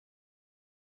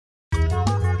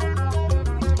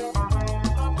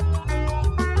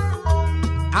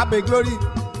abe glory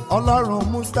ọlọ́run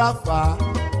Mustapha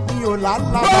ní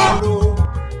ọ̀làlábàárò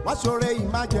wọ́n ṣoore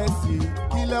emergency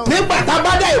kílẹ̀ òun. nígbà tá a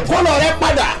bá dá ìkólọ rẹ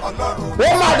padà ó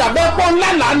máa dàbẹ́ pọ́ ńlá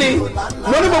lánì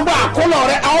mo ní gbogbo àkólọ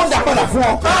rẹ a ó dà padà fún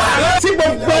ọ. tí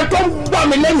gbogbo ẹ tó ń gbọ́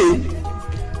mi lẹ́nìí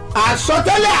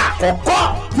àsọtẹ́lẹ̀ àkọ́kọ́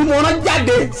tí mo rán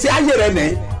jáde sí ayé rẹ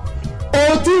nìyí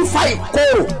o ti ń fa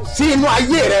ìkorò sí inú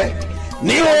ayé rẹ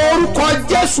ní orúkọ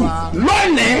Jésù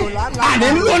lónìí àní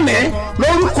lónìí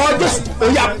lórúkọ Jésù ó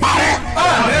yá parẹ́.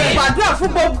 gbàdúrà fún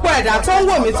gbogbo ẹ̀dá tó ń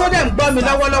wò mí tó dẹ̀ ń gbọ́ mi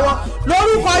lọ́wọ́lọ́wọ́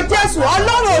lórúkọ Jésù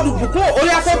ọlọ́run olùbùkún orí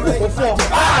afẹ́bùkún fún ọ.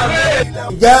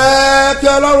 jẹ́ kí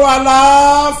ọlọ́run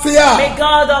àlàáfíà May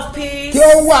God of peace kí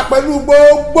ó wà pẹ̀lú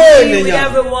gbogbo be with ènìyàn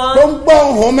everyone tó ń gbọ́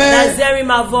ohùn mi that's hearing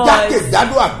my voice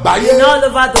jákèjádò àgbáyé in all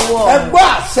over the ẹ world. gbọ́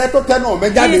àṣẹ tó tẹnu mi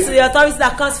jáde. This is the authority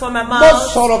that comes from my mo mouth.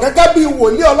 sọ̀rọ̀ gẹ́gẹ́ bí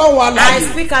wòlíì ọlọ́run I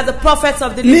alààyè speak as the prophet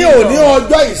of the ní living òní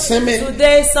God. ọjọ́ ìsinmi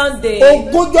Today, Sunday,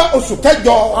 ogúnjọ́ oṣù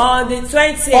kẹjọ on the ọdún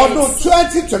 20th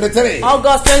 2023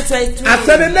 August 2023.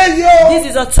 àṣẹlélẹ́yìí o This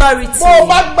is authority. bó o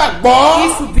bá gbàgbọ́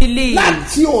If you believe,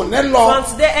 láti òní lọ from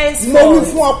today mo wí henceforth,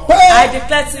 fún ọ pé I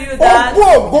declare to you that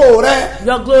ogún ògo rẹ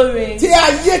your glory tí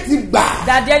ayé ti gbà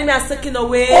that the enemy has taken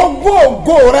away, ogún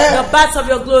ògo rẹ the parts of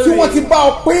your tí wọ́n ti glory bá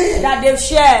ọ pín that they've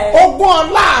shared, ogún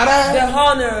ọlá the rẹ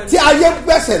honor tí ayé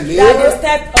gbẹ́sẹ̀ lé that they've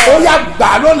stepped ó on. yá gbà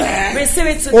lónìí Receive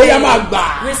it ó yá today. máa gbà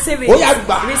Receive it. ó yá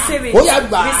gbà Receive it. ó yá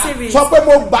gbà Receive it. sọ pé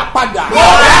mo gbà padà.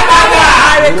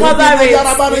 I recover it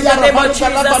in the name of Jesus.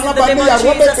 In the name of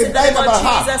Jesus. In the name of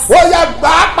Jesus. ó yá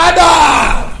gbà padà.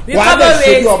 wà á lè Recover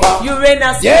ṣe bí ọba. it. You reign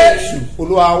as Jésù king.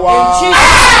 Olúwa In wa.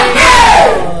 Jesus'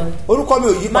 name. orúkọ mi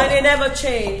ò yí My padà. name never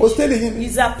changed. hòtẹ́ẹ̀lì yìí ni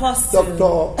He's apostle.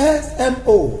 Dr.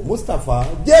 smo Mustapha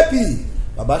JP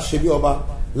Babasebioba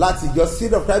láti ìjọ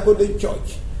Seed of Christ Golden Church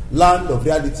Land of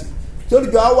Reality tí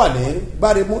olùjọ á wà ní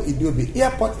Gbáremú Ìdíòbí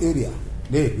airport area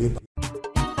ní ìlú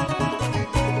Ìbàdàn.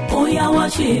 Oya wá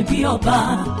ṣe bí ọba,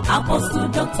 Apostle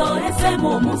Dr.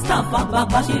 smo Mustapha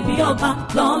Babasebioba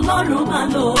lọ́lọ́run máa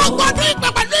lò. ọgbọ́dún ìgbà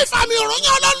pẹ̀lú ìfàmì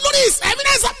òròyìn ọlọ́run lórí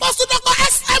Eminence Apostle Dr.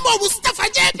 smo Mustapha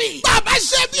JP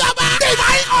Babasebioba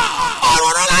divine ọ̀rọ̀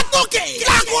ọ̀rọ̀ látòkè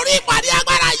lágorí ìpàdé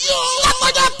agbára yìí o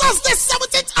látọjọ́ Thursday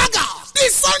 17th August di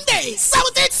Sunday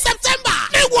 17th September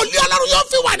ní wòlíì ọlọ́run yóò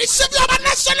fi wà ní Sebioba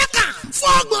National Camp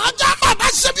fún ọgbọ̀n ọjọ́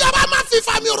Babasebioba máa fi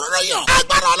ìfàmì òróró yàn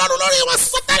agbára ọlọ́run lórí wọn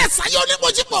sọtẹ́lẹ̀ sáyé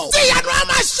onímọ̀jìpọ̀ tí ìyanu á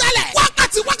máa ṣẹlẹ̀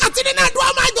wákàtí nínú àdúrà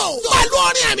máa jò pẹ̀lú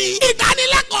orin ẹ̀mí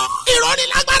ìdánilẹ́kọ̀ọ́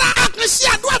ìrónilágbára àkànṣe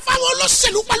àdúrà fáwọn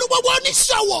olóṣèlú pẹ̀lú gbogbo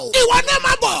oníṣòwò ìwọ náà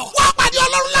máa bọ̀ wá pàdé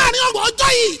ọlọ́run láàrin ọgbọ̀n ọjọ́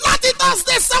yìí láti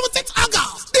Thursday 17th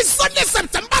August di Sunday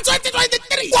September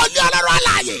 2023 wòlíì ọlọ́run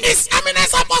alààyè His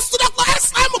Eminence Apostle Dr.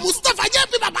 smo Mustapha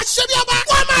JP Babasebioba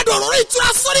wọ́n máa dòrò ìtura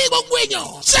sórí gbogbo èèyàn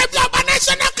Sebioba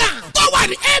National Camp tó wà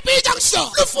ní AP Junction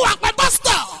Lúfúwàpẹ́ bus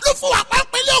stop Lúfúwàpẹ́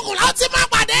pínlẹ̀ Ògùn láti ti máa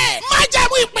pàdé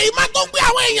májẹ̀mú ìpè ìmọ̀ tó gbé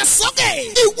àwọn èèyàn sókè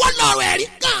ìwọ lọ̀rọ̀ ẹ̀rí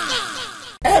kan.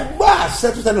 ẹ gbọ́ àṣẹ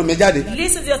tó tẹnu mi jáde.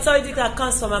 Listen to the authority that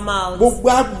comes from my mouth. gbogbo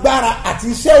agbára àti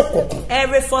iṣẹ́ òkùnkùn.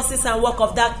 Every forces and work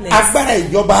of darkness. agbára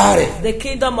ìjọba rẹ̀. The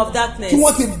kingdom of darkness. tí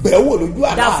wọ́n ti bẹ̀ wò lójú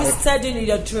àlá That rẹ̀. visited you in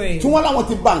your dream. tí wọ́n láwọn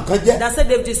ti bà nǹkan jẹ́. That said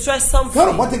they've destroyed something.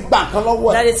 kẹ́rọ̀ wọ́n ti gba nǹkan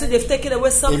lọ́wọ́ That ẹ̀. they say they've taken away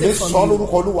something èmi from sọ you.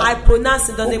 lórúkọ Olúwa. I pronounce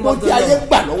in the name of the gbogbo tí ayé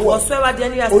gbà Lord. lọ́wọ́ ẹ̀. Whatsoever the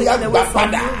enemy has ó yá taken gbà away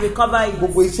from padà. you, recover it.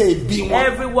 gbogbo iṣẹ́ ibi wọn.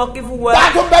 Every work, evil work,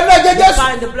 báàtò bẹ́ẹ̀ náà jẹ́ the Jésù.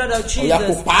 power in the blood of ó yá kó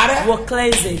Jesus parẹ́. will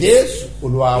cleanse it. Jésù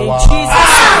Olúwa In wa.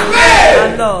 Jesus' name,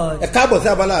 our Lord. ẹ káàbọ̀ sí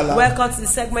abala àlá. Welcome to the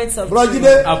segments of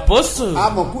Bùrọ̀jídé. Apostle.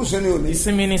 amọ̀kú sẹ́ni òní.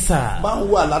 Ìsinmi ni sà. bá ń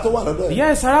wo àlá tó wà lọ́dọ̀ ẹ̀.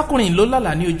 Ìyá ẹ̀sà arákùnrin ló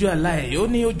lálàá ní ojú àlá ẹ̀ ó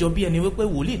ní ó jọ bí ẹni wípé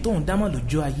wòlíì tóun dámọ̀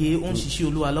lójú ayé ó ń ṣiṣẹ́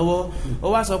olúwa lọ́wọ́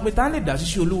ó wá sọ pé tá lè dá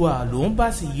ṣiṣẹ́ olúwa lòun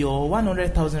bá sì yọ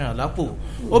 100,000 naira lápò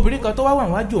obìnrin kan tó wá wà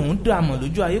wájú òun dámọ̀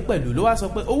lójú ayé pẹ̀lú ló wá sọ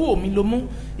pé owó mi ló mú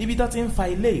ibi tó ti ń fa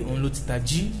ilé òun ló ti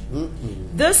tají.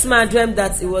 This man dreamed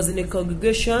that he was in a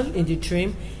congregation in the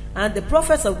dream, and the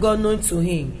prophets of God known to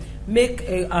him make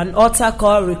an altar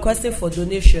call requesting for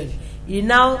donation. He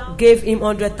now gave him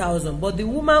 100,000, but the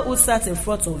woman who sat in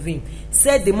front of him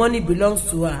said the money belongs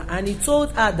to her, and he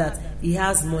told her that he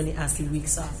has money as he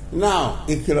wakes up. now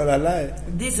ìkìlọ̀ làlá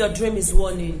ẹ̀. This your dream is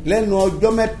warning. lẹ́nu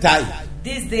ọjọ́ mẹ́ta yìí.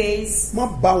 These days, má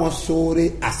bá wọn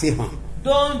sóore àṣehàn.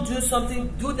 don't do something,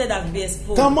 do that and be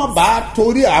exposed. ká má bàa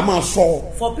torí àmọ́ sọ.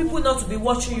 For people not to be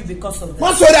watching you because of má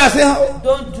that. sóore àṣehàn.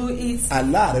 Don't do it.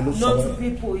 àlá rẹ ló sọ Not to bẹ́ẹ̀.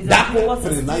 people. Is dákú that what the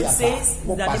fèrè náà script yàtọ̀. says? In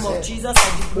mo the name of pàṣẹ. Jesus, I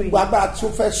decree. gbogbo agbára tí ó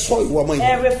fẹ́ sọ ìwọ ọmọ yìí.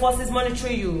 Every force is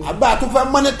monitoring you. agbára tó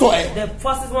fẹ́ mọ́nítọ̀ ẹ̀. The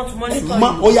forces want to monitor má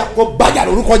you. ó yá kó bájà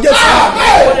lórúkọ Jésù.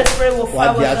 Holy Spirit will wàá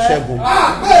fight di with aṣẹ́gun.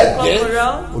 us. Jésù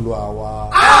Conqueror. Olúwa wa.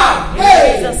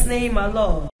 In Jesus' name, our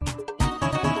Lord.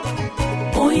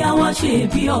 Oya wá ṣe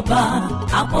bí ọba,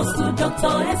 Apostle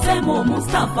Dr. SMO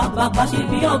Mustapha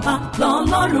Babasebioba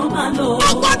lọ́lọ́run máa lò.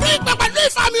 Ọgbọ́dún ìpè pẹ̀lú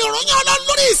ìfàmì òròyìn Ọlọ́run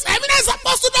lórí His Eminence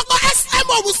Apostle Dr.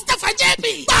 SMO Mustapha JP.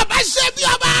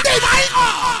 Babasebioba. Divine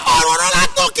ọ̀rọ̀ rọ̀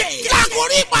látòkè.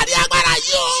 Lákòrí ìpàdé agbára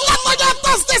yìí o. Látọjọ́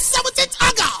Thursday 17th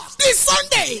August. Ní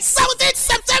Sunday 17th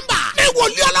September. Ní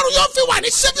wòlíì Ọlọ́run yóò fi wà ní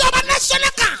Sebioba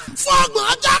National Camp. Fún ọgbọ̀n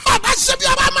ọjọ́,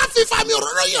 Babasebioba máa fi ìfàmì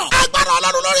òróró yàn. Agbára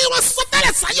Ọlọ́run lórí wọn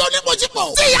sọtẹ́lẹ̀ sáyé onímọ̀jípò.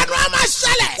 Tí ìyanu á máa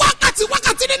ṣẹlẹ̀.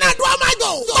 Wákàtí nínú àdúrà máa jọ.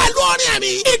 Pẹ̀lú orin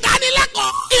ẹ̀mí, ìdánilẹ́kọ̀ọ́,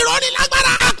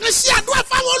 ìrọ̀nilágbára, àkànṣe àdúrà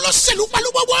fáwọn olóṣèlú pẹ̀lú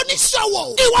gbogbo oníṣòwò.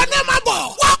 Ìwọ náà máa bọ̀.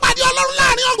 Wá pàdé Ọlọ́run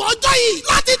láàrin ọgbọ̀n ọjọ́ yìí.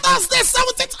 Láti Thursday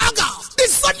 17th August. Ní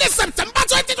Sunday September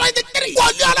 2023.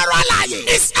 Wòlíì Ọlọ́run alààyè.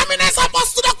 His Eminence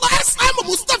Apostle Dr. SMO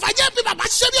Mustapha JP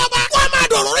Babasebioba. Wọ́n máa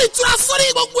dòrò ìtura sórí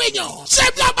gbogbo èèyàn.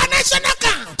 Sebioba National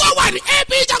Camp. Tó wà ní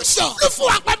AP Junction.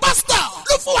 Lúfùwàpẹ́ bus stop.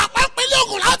 Lúfùwàpẹ́ pínlẹ̀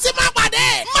Ògùn láti máa pàdé.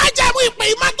 Má jẹ́ mú ìpè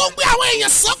ìmá tó gbé àwọn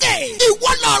èèyàn sókè. Ìwọ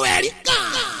lọ̀rọ̀ ẹ̀rí kan.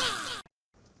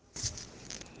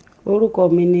 Orúkọ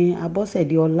mi ni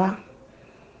Abọ́sẹ̀déọlá.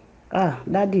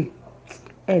 Dádì,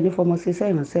 ẹ ní fọmọ ṣiṣẹ́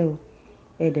ìránṣẹ́ o,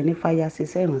 ẹ dẹ̀ ní fàyà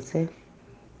ṣiṣẹ́ ìránṣẹ́,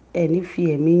 ẹ ní fi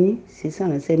ẹ̀mí yín ṣiṣẹ́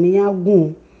ìránṣẹ́, ẹ̀mí yín á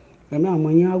gùn, ẹ̀mí àwọn ọmọ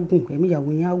yín á gùn, ẹ̀mí ìyàwó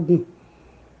yín á gùn.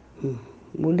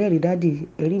 Mo lẹ́rìí dádì,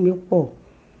 ẹ̀rí mi pọ̀.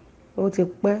 Ó ti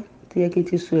pẹ́ tó yẹ kí n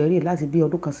ti sọ ẹ̀rí láti bí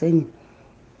ọdún kan sẹ́yìn,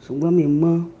 ṣùgbọ́n mi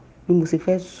mọ bí mo ṣe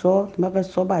fẹ́ sọ, tí mo fẹ́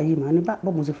sọ báyìí màá ní bá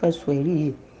mo ṣe fẹ́ sọ ẹ̀rí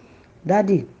yìí.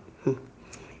 Dádì,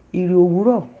 ìrì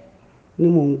òwúrọ̀ ni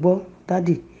mò ń gbọ́.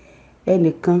 Dádì,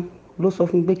 ẹnìkan ló sọ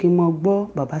fún mi pé kí n máa gbọ́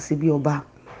Babasebioba.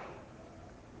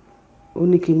 Ó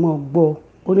ní kí n máa gbọ́,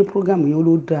 ó ní program yẹn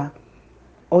ló dáa.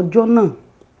 Ọjọ́ náà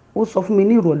ó sọ fún mi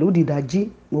ní ìrọ̀lẹ́ ó dìdájí,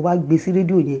 mo wá gbé sí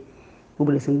rédíò yẹn, mo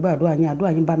bẹ̀rẹ̀ sí ń gbọ́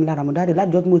àdúrà yín bá mi lára mu. Dádì,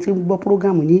 lájọ́ tí mo ti ń gbọ́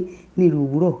program yín ní ìrì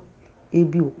òwúrọ̀,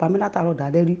 ebi ò pa mí látàárọ̀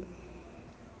dálẹ́ rí.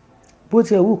 Bó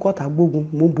ti ẹ̀wù kọ́ta gbógun,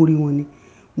 mo ń borí wọn ni.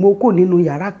 Mo kò nínú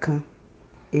yàrá kan,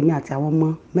 èmi àti àwọn ọmọ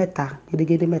mẹ́ta,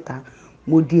 gédégédé mẹ́ta,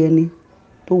 mo di ẹni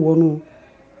tó wọnú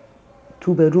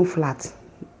 2-bedroom flat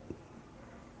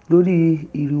lórí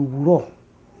ìrì òwúrọ̀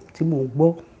tí mò ń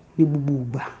gbọ́ ní gbogbo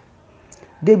ìgbà.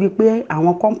 Débi pé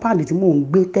àwọn compound tí mò ń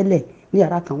gbé tẹ́lẹ̀ ní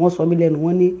yàrá kan, wọ́n sọ mí lẹ́nu,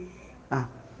 wọ́n ní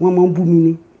wọ́n máa ń bú mi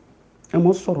ni, wọ́n máa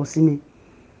ń sọ̀rọ̀ sí mi.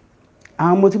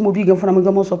 Àwọn ọmọ tí mo bí gan fúnra mi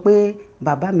gan mọ́ sọ pé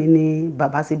bàbá mi ni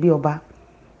Babasebioba.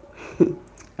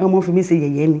 Wọ́n máa ń fi mí ṣe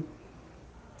yẹ̀yẹ́ ni.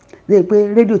 Lẹ́yìn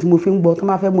pé rédíò tí mo fi ń gbọ́ tó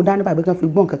máa fẹ́ mú dání bàbá kan fi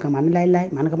gbọ́n kankan màá ní láíláí,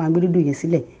 màá ní ká máa gbé rédíò yẹn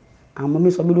sílẹ̀. Àwọn ọmọ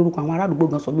mi sọ mí lórúkọ, àwọn ará àdúgbò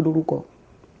gan sọ mí lórúkọ.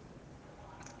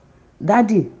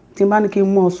 Dádì, tí n bá ní kí n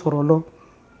mọ̀ sọ̀rọ̀ lọ,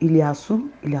 ilé àṣú,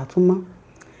 ilé àtúmọ̀.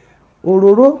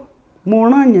 Òróró, mo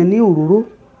rán yàn ní òróró.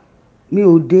 Mi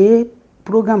ò dé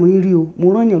program yín rí o,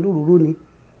 mo rán yàn lóróró ni.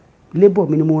 Labour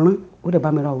mi ni mo rán, ó dẹ̀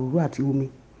bá mi ra òróró àti omi.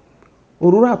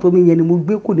 Òróró àti omi yẹn ni mo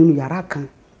gbé kò nínú yàrá kan,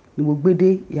 ni mo gbé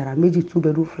dé yàrá méjì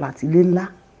 2-bedroom flat ilé ńlá.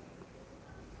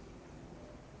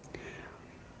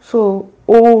 So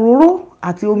òróró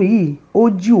àti omi yìí ó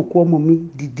jí òkú ọmọ mi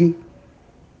dìde.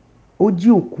 Ó jí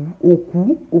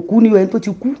òkú ní ẹni tó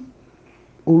ti kú.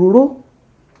 Òróró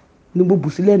ni mo bù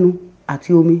sí lẹ́nu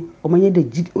àti omi, ọmọ yẹn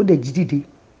ó dẹ̀ jí dìde.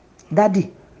 Dádì,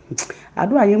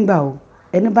 àdúrà yín gbà o,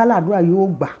 ẹni bá làdúrà yóò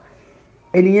gbà.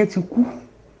 Ẹni yẹn ti kú,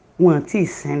 wọn àti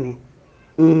ìsinmi.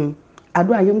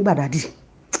 Àdúrà yín gbà dádì,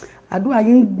 àdúrà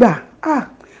yín gbà.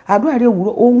 Àdúrà rẹ̀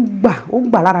òwúrọ̀ ó ń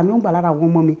gbà lára mi, ó ń gbà lára àwọn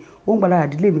ọmọ mi, ó ń gbà lára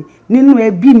ìdílé mi. Nínú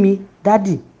ẹbí mi,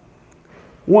 dádì,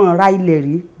 wọ́n ra ilẹ̀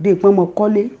rí dé pé mo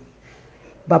kọ́lé.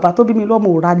 Bàbá tó bí mi lọ́mọ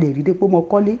ò ra ilẹ̀ rí dé pé mo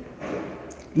kọ́lé.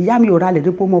 Ìyá mi ò ra ilẹ̀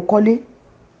dé pé mo kọ́lé.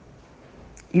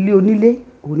 Ilé onílé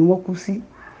òun ni wọ́n kú sí.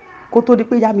 Kó tó di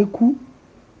pé ìyá mi kú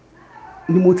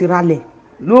ni mo ti ra ilẹ̀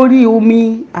lórí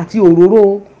omi àti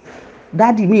òróró.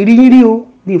 Dádì, mi rí yín rí o,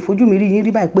 mi ìfojú mi rí yín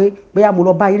rí báyìí pé bóyá mo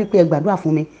lọ bá yín rí pé ẹ gbàdúrà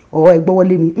fún mi ọ̀ ẹ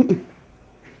gbọ́wọ́lé mi.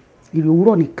 Ìrì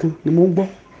òwúrọ̀ nìkan ni mo ń gbọ́.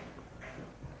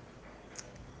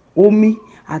 Omi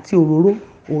àti òróró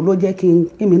òun ló jẹ́ kí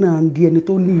èmi náà di ẹni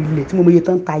tó ní ilẹ̀ tí mo mọ iye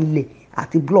tán ta ilẹ̀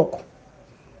àti block.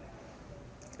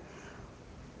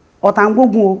 Ọ̀tá ń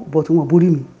gbógun o, but wọ́n borí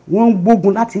mi. Wọ́n ń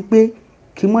gbógun láti pé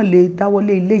kí n má lè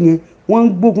dáwọ́lé ilé yẹn. Wọ́n ń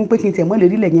gbógun pé kí n tẹ̀ mọ́ lè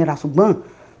rí ilẹ̀ yẹn rà, ṣùgbọ́n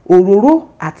òróró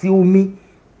àti omi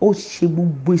ó ṣe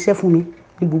gbogbo iṣẹ́ fún mi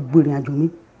ní gbogbo ìrìn àjò mi.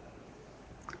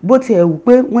 Bó tiẹ̀ wù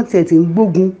pé wọ́n tiẹ̀ ti ń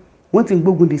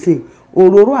gbógun dè sí.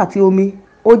 Òróró àti omi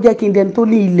ó jẹ́ kí n dẹni tó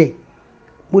ní ilẹ̀,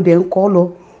 mo dẹ̀ ń kọ́ lọ.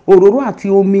 Òróró àti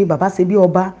omi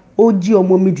Babasebioba ó jí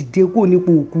ọmọ mi dìde kúrò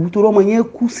nípò òkú, torí ọmọ yẹn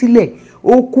kú sílẹ̀,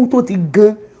 ó kú tó ti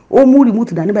gan. Ó mú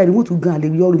rìmúùtù dání báyìí, rìmúùtù gan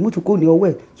àlè yọ rìmúùtù kò ní ọwọ́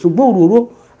ẹ̀, ṣùgbọ́n òróró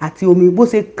àti omi bó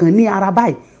ṣe kàn ní ara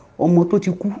báyìí, ọmọ tó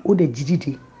ti kú ó dẹ̀ jí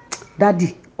dìde. Dádì,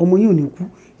 ọmọ yín ò ní kú,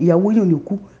 ìyàwó yín ò ní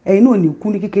kú, ẹ̀yin náà ò ní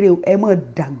kú ní kékeré, ẹ máa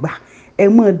dàgbà, ẹ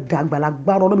mọ̀ dàgbà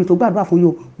lágbára ọlọ́mi tó gbàdúrà fún yín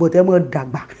o but ẹ mọ̀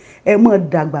dàgbà ẹ mọ̀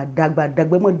dàgbà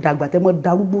ẹ mọ̀ dàgbà tẹ mọ̀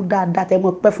darúgbó dáadáa tẹ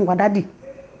mọ̀ pẹ́ fún wa dádì.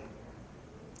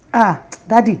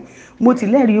 Dádì mo ti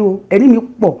lẹ́rìí o ẹ̀rí mi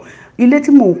pọ̀ ilé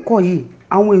tí mò ń kọ́ yìí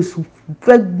àwọn èṣù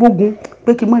fẹ́ gbógun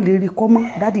pé kí n má lè rí kọ́ mọ́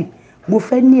dádì mo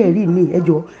fẹ́ ní ẹ̀rí mi ẹ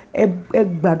jọ̀ọ́ ẹ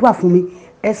gbàdúrà fún mi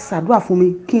ẹ ṣàdúrà fún mi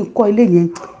kí n kọ́ ilé yẹn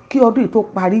kí ọdún yìí tó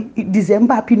parí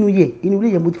December happy new year inú ilé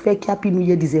yẹn mo ti fẹ́ kí happy new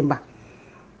year December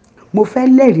mo fẹ́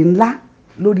lẹ́rìí ńlá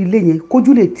lórí ilé yẹn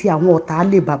kójú lè ti àwọn ọ̀tá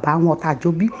lé bàbá àwọn ọ̀tá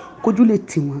àjọbí kójú lè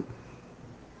tì wọ́n.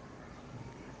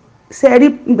 ṣe rí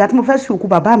ìgbà tí mo fẹ́ ṣe òkú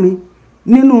bàbá mi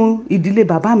nínú ìdílé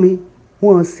bàbá mi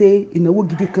wọ́n ṣe ìnáwó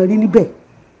gidi kan rí níbẹ̀.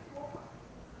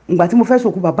 ìgbà tí mo fẹ́ ṣe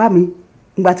òkú bàbá mi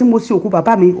ìgbà tí mo ṣe òkú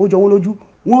bàbá mi ó jọ wọ́n lójú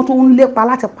wọ́n tó ń lépa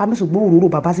láti pa mí ṣùgbọ́n òróró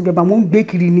bàbá síbẹ̀ bá mo ń gbé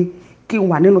kiri ni kí n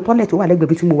wà nínú tọ́lẹ̀tì ó wà lẹ́gbẹ̀ẹ́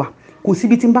bí tí mo wà kò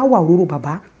síbi tí n bá wà òróró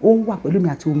bàbá ó ń wà pẹ̀lú mi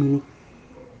àti omi ni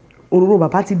òróró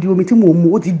bàbá ti di omi tí mò ń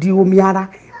mu ó ti di omi ara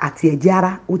àti ẹ̀jẹ̀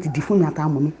ara ó ti di fún mi àtàwọn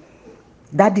ọmọ mi.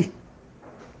 dádì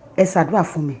ẹ ṣàdúrà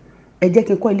fún mi ẹ jẹ́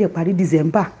kí n kọ́ ilé ìparí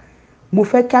December mo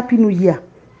fẹ́ kí happy new year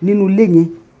nínú ilé yẹn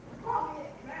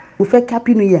mo fẹ́ kí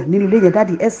happy new year nínú ilé yẹn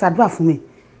dádì ẹ ṣàdúrà fún mi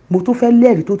mo tún fẹ́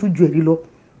lẹ́rìí tó tún ju ẹ̀rí lọ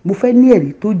mo fẹ́ ní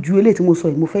ẹ̀rí tó ju eléyìí tí mo sọ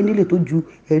yìí mo fẹ́ ní eléyìí tó ju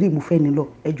ẹ̀rí mo fẹ́ ní lọ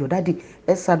ẹ jọ̀ọ́ dádì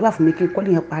ẹ ṣàdúrà fún mi kí n kọ́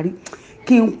ilé yẹn parí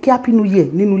kí n kí happy new year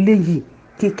nínú ilé yìí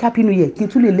kí n kí happy new year kí n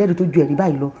tún lè lẹ́rìí tó ju ẹ̀rí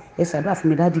báyìí lọ ẹ ṣàdúrà fún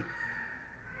mi dádì.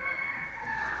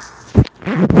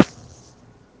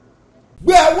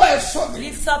 gbé ọwọ́ ẹ sókè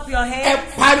Lift up your ẹ head.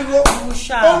 pariwo You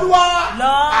shall. Olúwa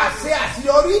Lord, àṣẹ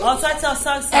àṣeyọrí authority of ẹ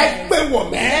success. gbé wọ̀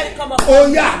mẹ́ Let it come upon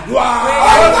ó yá àdúrà.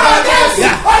 Orúkọ Jésù,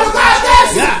 orúkọ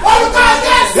Jésù, orúkọ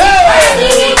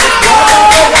Jésù.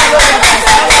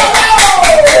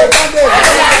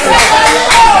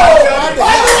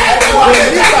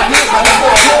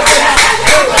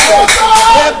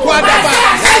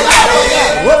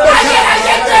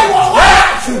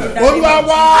 Olúwa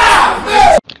wá.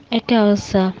 Ẹ káàárọ̀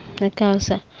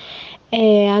sà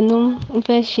àná mo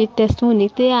fẹ́ ṣe testimony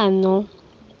tí àná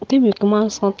tí mi kò máa ń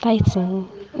san tithe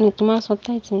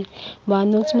bọ̀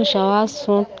àná tí mo ṣàwá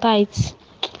san tithe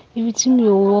ibi tí mi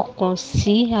ò wọkàn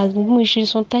sí àti bí mo ṣe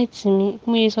san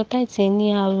tithe ní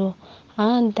àárọ̀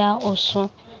àáńdá ọ̀sán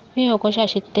bí èèyàn kan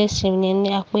ṣàṣe test mi ní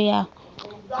àpéyà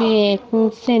pé ẹ kí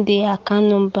n send account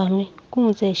number mi kóun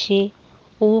tẹ̀ ṣe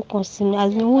owó kan sí mi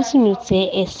àti owó tí mi ò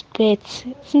expect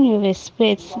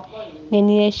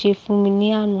lẹni ẹ ṣe fún mi ní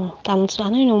àná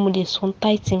ìnáwó mo lè san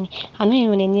tithe mi àná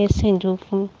ìnáwó lẹni ẹ send owó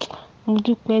fún mi mo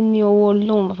dúpẹ́ ní ọwọ́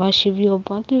Ọlọ́run bàbá ṣe bí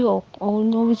ọba nítorí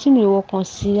ọ̀nà orí tí mi ò wọkàn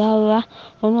sí rárá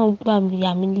Ọlọ́run gbà mí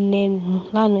yà mí lẹ́nu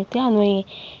lánàá pé àná yẹn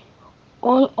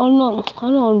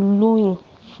Ọlọ́run lóyìn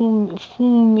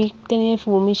fún mi tẹ́lẹ̀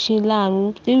fún mi ṣe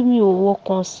láàánú tí mi ò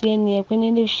wọkàn sí ẹni ẹgbẹ́ ní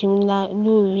lè ṣe mí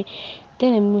lóore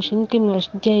tẹ́lẹ̀ mo ṣe ní kí mi lọ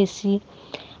jẹ́ sí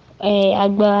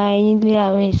agbára yín lé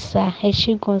ààrẹ sà ẹ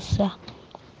ṣé gan sà.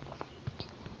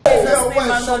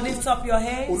 Lift up your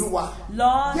hands. Olúwa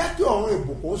Lord, jẹ́ kí ọ̀run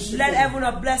ìbùkún sí let heaven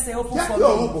of blessing open jẹ́ for kí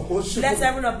ọ̀run me. ìbùkún sí Let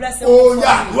heaven of blessing ó open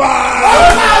yá for me. àdúrà.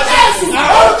 Orúkọ Jésù,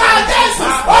 orúkọ Jésù,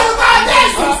 orúkọ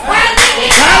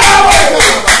Jésù.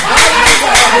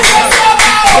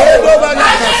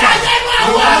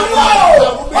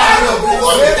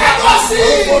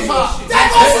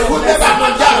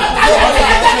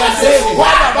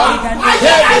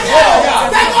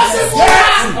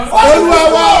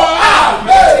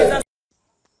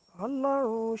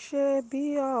 Ọlọ́run ṣe bí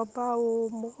ọba o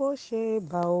mo ṣe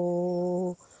bá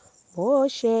o mo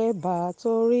ṣe bá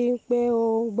torí pé ó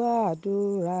ń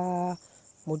gbàdúrà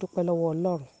mo dúpẹ́ lọ́wọ́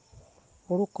Ọlọ́run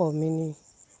orúkọ mi ni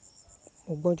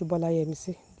Ògbónjúbọ́lá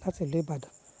Yẹmisí láti ìlú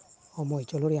Ìbàdàn ọmọ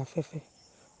ìjọ lórí afẹ́fẹ́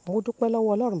mo dúpẹ́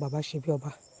lọ́wọ́ Ọlọ́run bàbá ṣe bí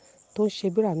ọba tó ń ṣe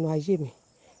bírànú ayé mi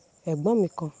ẹ̀gbọ́n mi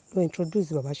kan ló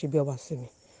introduce bàbá ṣe bí ọba sí mi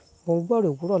mo ń gbọ́rọ̀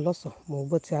òwúrọ̀ lọ́sàn-án mo ń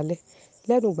gbọ́ ti alẹ́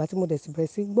lẹ́nu ìgbà tí mo dẹ̀ sì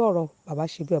bẹ̀rẹ̀ sí gbọ́rọ̀ bàbá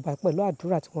ṣe bí ọba pẹ̀lú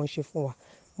àdúrà tí wọ́n ń ṣe fún wa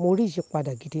mo rí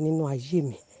ìyípadà gidi nínú ayé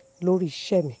mi lórí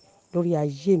iṣẹ́ mi lórí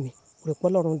ayé mi òrèpọ̀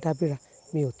Ọlọ́run dábìrà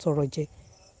mi ò tọrọ jẹ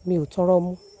mi ò tọrọ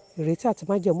mú ìrètí àti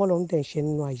májẹ̀mú Ọlọ́run dẹ̀ ń ṣe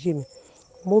nínú ayé mi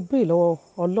mo béèrè lọ́wọ́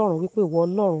Ọlọ́run wípé ìwọ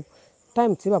Ọlọ́run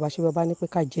táìmù tí bàbá ṣe bí ọba ní pé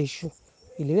ká jẹ iṣu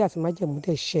ìlérí àti májẹ̀mú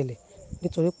dẹ̀ ṣẹlẹ̀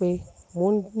nítorí pé mo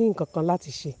ní nǹkan kan láti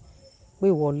ṣe pé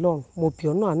ìwọ Ọlọ́run mo bì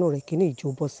ọ́ náà àánú rẹ̀ kí ní ìjó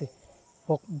bọ́ sí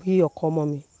bí ọkọ ọmọ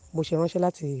mi bó ṣe ránṣẹ́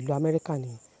láti ìlú Amẹ́ríkà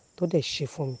nìyẹn tó dẹ̀ ṣe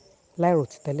fún mi láìrò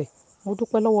ti tẹ́lẹ̀ mo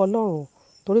dúpẹ́ lọ́wọ́ Ọlọ́run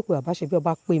torí pé bàbá ṣe bí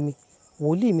ọba pè mí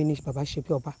wòlíì mi ni bàbá ṣe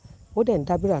bí ọba ó dẹ̀ ń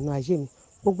dábìrà nínú ayé mi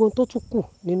gbogbo ohun tó tún kù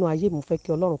nínú ayé mi fẹ́ kí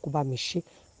Ọlọ́run kó bá mi ṣe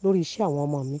lórí iṣẹ́ àwọn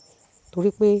ọmọ mi torí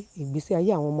pé ìgbésí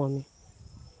ayé àwọn ọmọ mi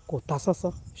kò ta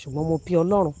sánsán ṣùgbọ́n mo bí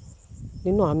Ọlọ́run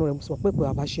nínú àánú rẹ̀ mo sọ pé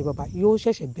bàbá ṣe bí ọba yóò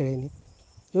ṣẹ̀ṣẹ̀ bẹ̀rẹ̀ ni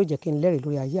yóò jẹ́ kí n lẹ́rìí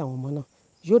lórí ayé àwọn ọmọ náà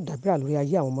yóò dábìrà lórí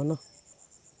ayé àwọn ọmọ náà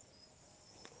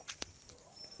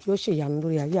yóò ṣèyanu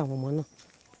lórí ayé àwọn ọmọ náà.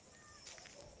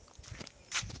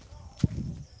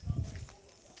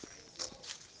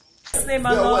 Name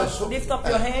and Lord, lift up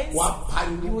your hands.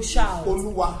 You will shout,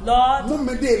 Lord,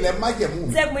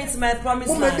 take me to my promised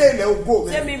land.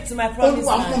 Take me to my promised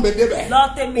land.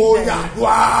 Lord, take me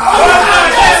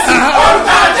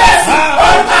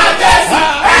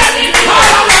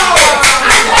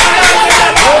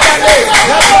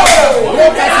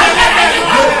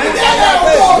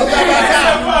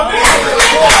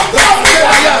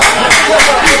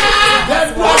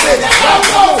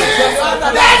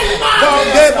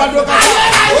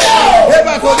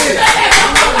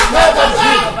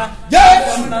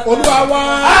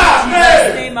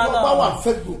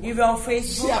If you're on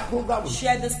Facebook,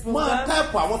 share this program.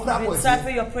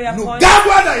 Type your prayer point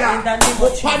in the name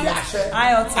of Jesus.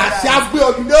 I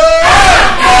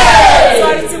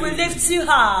authority will lift you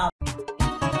up.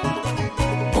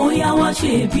 Oya wa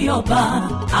ṣe bí ọba,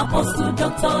 Apostle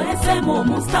Dr. SMO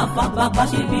Mustapha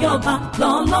Babasebioba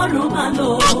lọ́lọ́run máa lò.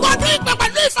 Ọgbọ́dún ìpè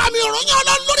pẹ̀lú ìfàmì òròyìn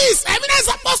ọlọ́run lórí Eminence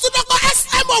Apostle Dr.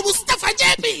 SMO Mustapha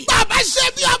JP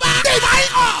Babasebioba.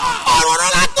 Ọ̀rọ̀ rọ̀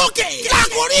látòkè.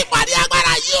 Lákòrí ìpàdé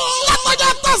agbára yìí o.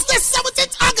 Látọjọ́ Thursday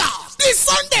 17th August ní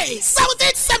Sunday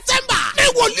 17th September. Ní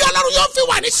wòlíì ọlọ́run yóò fi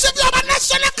wà ní Sebioba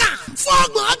National Camp. Fún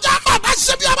ọgbọ̀n ọjọ́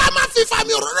Babasebioba máa fi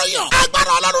ìfàmì òròyìn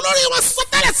agbára ọlọ́run lórí wọn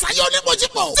sọtẹ́lẹ̀ sáyé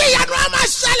onímọ̀jìpọ̀. Tí ìyanu a máa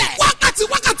ṣẹlẹ̀.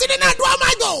 Wákàtí nínú àdúrà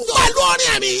máa jọ. Pẹ̀lú orin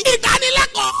ẹ̀mí,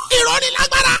 ìdánilẹ́kọ̀ọ́,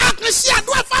 ìrọ̀nilágbára, àkànṣe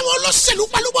àdúrà fáwọn olóṣèlú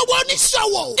pẹ̀lú gbogbo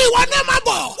oníṣòwò. Ìwọ náà máa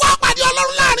bọ̀. Wá pàdé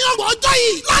ọlọ́run láàrin ọgbọ̀n ọjọ́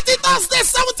yìí. Láti Thursday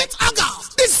 17th August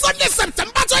ní Sunday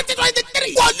September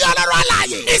 2023. Wòlíì ọlọ́run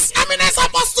alààyè. His Eminence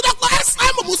Apostle Dr.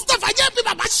 SMO Mustapha JP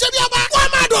Babasebioba. Wọ́n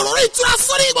máa dòrò ìtura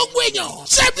sórí gbogbo èèyàn.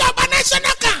 Sebioba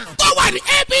National Camp tó wà ní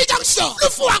AP Junction.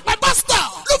 Lúfùwàpẹ́ bus stop.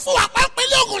 Lúfùwàpẹ́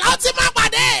pínlẹ̀ Ògùn láti máa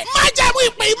pàdé. Má jẹ́ mú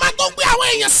ìpè ìmá tó gbé àwọn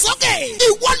èèyàn sókè.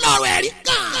 Ìwọ lọ̀rọ̀ ẹ̀rí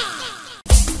kan.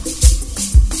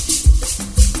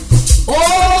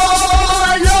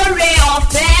 Olóore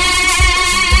ọ̀fẹ́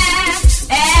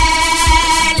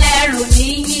ẹlẹ́rù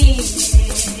níyì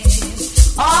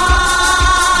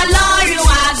Ọlọ́run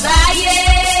àgbáyé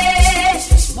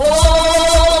mo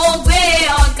gbé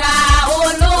ọ̀gá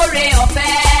olóore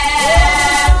ọ̀fẹ́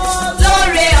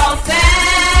lóore ọ̀fẹ́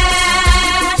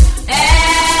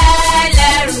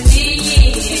ẹlẹ́rù níyì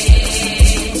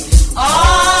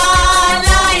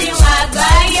Ọlọ́run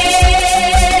àgbáyé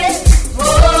mo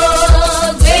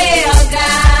gbé ọ̀gá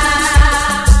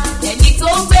ẹni tó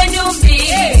ń gbénú mi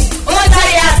ó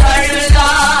dáyà tọ̀run lọ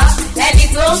ẹni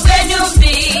tó ń gbénú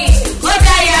mi ó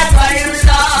dáyà tọ̀run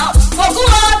lọ òkú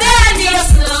ọbẹ̀ ni ó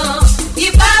sùn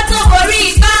ipá tó borí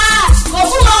ipá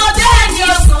òkú ọbẹ̀ ni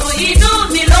ó sùn inú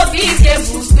mi ló fi ṣe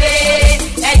bùgbé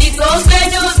ẹni tó ń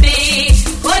gbénú mi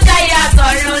ó dáyà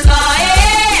tọ̀run lọ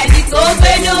ẹni tó ń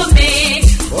gbénú mi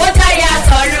ó dáyà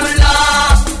tọ̀run lọ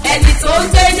ẹni tó ń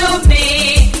gbénú mi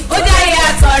ó dáyà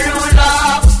tọ̀run lọ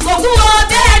òkú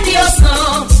ọbẹ̀ ni ó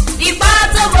sùn ipá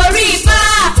tó borí ipá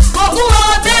òkú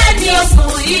ọbẹ̀ ni ó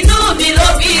sùn inú mi ló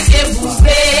fi ṣe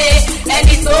bùgbé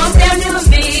ẹni tó ń gbénú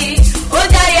mi ó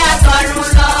dáyà tọ̀run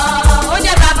lọ ó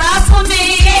jẹ́ bàbá fún mi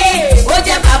ó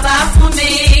jẹ́ bàbá fún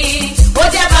mi ó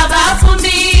jẹ́ bàbá fún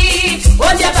mi ó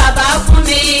jẹ́ bàbá fún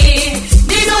mi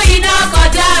nínú iná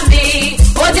kọjá mi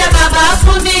ó jẹ́ bàbá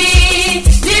fún mi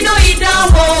nínú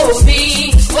ìdánwò mi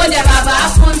ó jẹ́ bàbá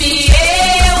fún mi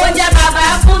ó jẹ́ bàbá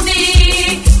fún mi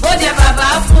ó jẹ́ bàbá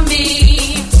fún mi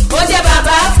ó jẹ́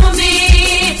bàbá fún mi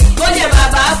ó jẹ́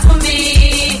bàbá fún mi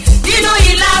nínú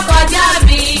ìlà kọjá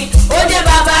mi ó jẹ́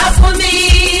bàbá fún mi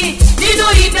nínú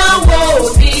ìdánwò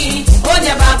mi ó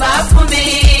jẹ́ bàbá fún mi.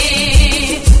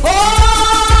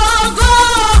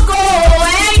 Ògo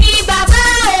ẹ̀yin bàbá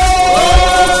o.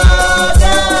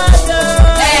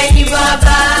 Ẹ̀yin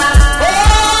bàbá.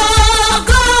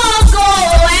 Ògo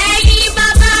ẹ̀yin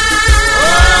bàbá.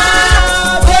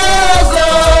 Ògo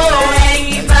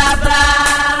ẹ̀yin bàbá.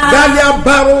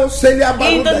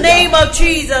 In the name of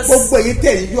Jesus.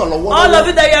 All of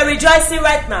you that you are rejoicing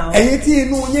right now.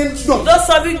 Those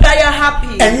of you that you are happy.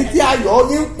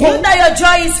 You that your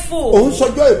joy is full.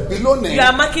 You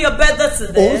are marking your birthday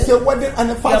today. You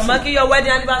are marking your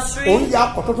wedding anniversary.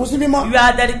 You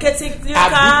are dedicating new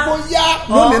car.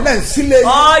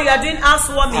 Or you are doing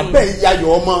housewarming.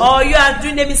 Or you are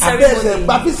doing naming ceremony.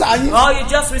 Or you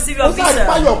just receive your visa.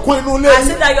 I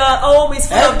see that your home is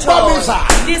full of joy.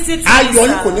 Listen to me,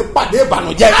 sir. ní pàdé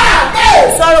ìbànújẹ́.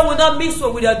 Sorrow will not mix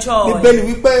with your joy. Bíbélì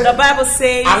wípé The Bible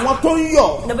says àwọn tó ń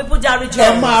yọ̀ the people that ẹ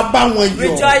rejoice, máa bá wọn yọ̀.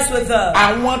 rejoice with them.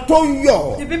 Àwọn tó ń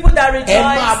yọ̀ The people that ẹ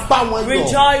máa bá wọn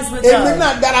rejoice, yọ̀. rejoice with Èmi them.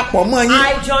 náà darapọ̀ mọ́ yín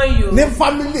I join you. ní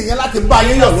fámìlì yẹn láti bá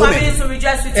yín yọ̀ Your lónìí. family to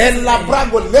rejoice with Ẹ you. la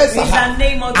brago lẹ́sà. In the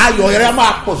name of Ayọ̀ Jesus. yẹn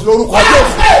máa pọ̀ sí lórúkọ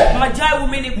Jésù. My joy will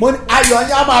mean Mo ní ayọ̀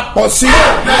yẹn máa pọ̀ sí.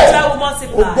 my joy will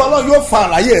multiply. Ògbọ́n yóò fa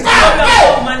àlàyé rẹ̀. Your will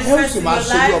Ẹ ó manifest sì in máa your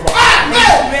ṣe bí life. ọba.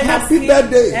 Happy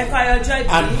birthday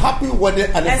and happy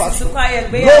wedding anniversary.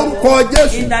 Lórúkọ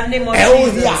Jésù In the name of ẹ ó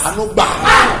rí Jesus. àánú gbà.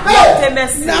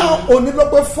 Now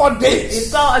onílọ́pẹ́ 4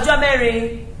 days. Ìtọ́ ọjọ́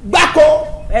mẹ́rin. Gbáko.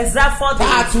 Exact 4 days.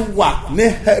 Tá a ti wà ní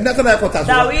national headquarters.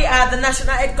 That we are the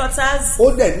national headquarters.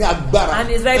 Ó dẹ̀ ní agbára. And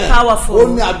it's very powerful. Ó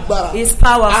ní agbára. It's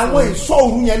powerful. Àwọn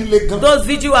ìṣòro yẹn le gan. Those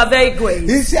videos are very great.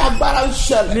 Iṣẹ́ agbára ń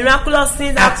ṣẹlẹ̀. Miraculous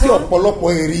things Àti happen.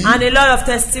 ọ̀pọ̀lọpọ̀ èrí. And a lot of Mo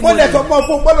testimony. lè sọ fún ọ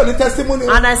fún gbọ́dọ̀ ní testimony.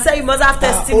 And I say you must have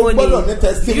testimony. O gbọ́dọ̀ ní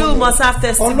testimony. You must have Ọlọ́run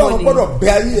testimony. gbọ́dọ̀ bẹ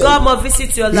ayé ẹ̀. God must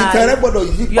visit your life. Ìtẹ̀rẹ́ gbọ́dọ̀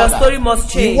yí padà. Your story must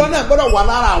change. Ìwọ náà gbọ́dọ̀ wà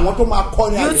lára àwọn tó máa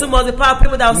kọ́ ní ayé. You too must be part of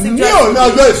people that will sing Ní òní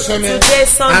ọjọ́ ìsinmi. Today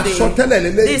Sunday. Àsọtẹ́lẹ̀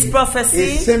lélẹ́yìn. This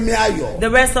prophecy. Ìsinmi ayọ̀. The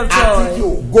rest of Àti joy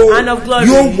ògo. and of glory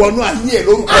Yóò wọnú ayé ẹ̀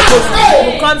lórúkọ Jésù.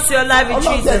 will come to your life in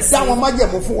Ọlọ́run Jesus' tẹ̀ dá àwọn name.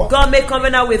 májẹ̀mú fún wa. God make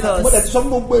covenant with Mo us. dẹ̀ ti sọ fún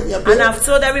gbogbo ènìyàn pé. And I've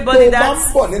told everybody tó o bá that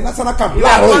ń bọ̀ ní national camp you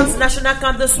have láàárọ̀ come yìí. to national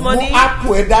camp this Mú morning. ápù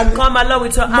ẹ̀ dání. Come along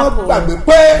with your Mo apple. gbàgbé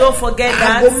pé Don't forget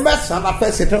that. aago mẹ́sàn-án la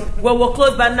fẹ́ ṣe tán. We will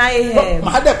close by 9 a.m.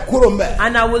 Màá dẹ̀ kúrò mẹ́.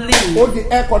 And I will leave Ó di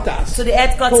headquarters. to the Tó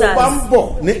o bá ń headquarters.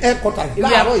 bọ̀ ní headquarters If you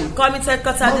láàárọ̀ are yìí. coming to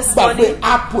headquarters this Má gbàgbé morning,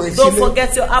 ápù ẹ̀ don't sílé.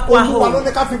 forget your apple at Olúwa ló home.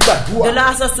 ní ká fi The gbàdúrà. Lord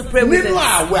asks us to pray with Nínú us.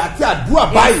 àwẹ̀ àti àdúrà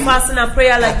In báyìí. fasting and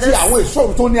prayer like Àti this, àwọn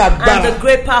ìṣòro tó ní and agbára. the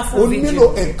great powerful O video,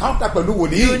 nílò encounter pẹ̀lú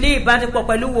wòlíì. you need ìbánipọ̀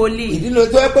pẹ̀lú wòlíì. Ìdílé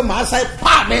tó yẹ pé màá sáré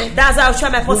pa mi. That's how I try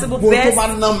my possible Gbogbo tó best, bá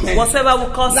ná mi. whatever will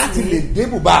cost Láti lè me dé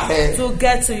bùbá rẹ. to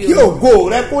get to Kí you, ògo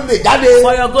rẹ kó lè jáde.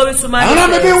 for your glory to Àwọn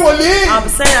mi bí manifest. wòlíì. I'm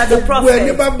saying as a Gbogbo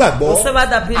ẹni prophet, bá gbàgbọ́. whosoever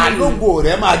that believes, Àlógo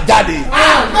rẹ máa jáde.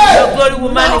 your glory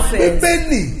will manifest.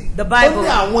 Bíbélì. The Ó Bible, ní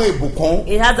àwọn ìbùkún.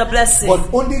 it has a blessing.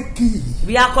 But ó ní kíì.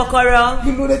 We are kọ́kọ́rọ́.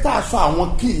 Kí ló dé tá a sọ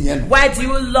àwọn kíì yẹn nù? Why do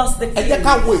you lost the Ẹ key? jẹ́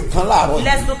ká wo ìkan láàárọ̀ yìí.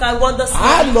 Let's look at wonders.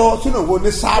 A lọ sínú ìwé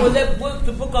ní Sáàmù. We'll look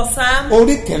to book of Psalm,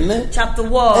 Orí kìíní. chapter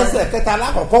 1. Ẹsẹ̀ kẹta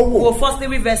alákọ̀ọ́kọ́ wò. We'll firstly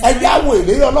read verse Ẹ 3. jẹ́ àwọn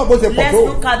ìlérí Ọlọ́run bó ṣe pọ̀ Let's tó.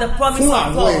 look at the promise Fún of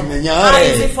àwọn God. ènìyàn How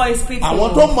rẹ̀. is it for his people?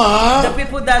 Àwọn tó mọ̀ ọ́n. The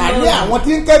people that know Àní him. àwọn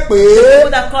tí ń ké pé.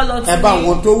 People that call unto Ẹ bá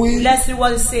wọn tó wí. me. Let's see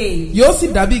what it says. yóò sì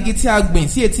dàbí igi tí a gbìn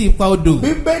sí etí ipa odò.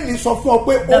 Bíbélì sọ fún ọ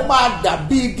pé ó máa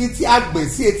dàbí igi tí a gbìn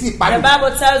sí etí The ìpadù.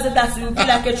 Bible tells us that you will be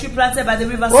like a tree planted by the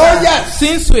river. Oh yes.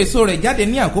 tí ń so èso rẹ̀ jáde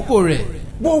ní àkókò rẹ̀.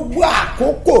 Gbogbo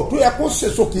àkókò tó yẹ kó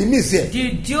ṣèso kì í mí sí ẹ. The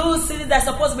due season that's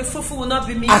supposed to be fruitful will not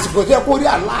be missed. Àsìkò tó yẹ kó rí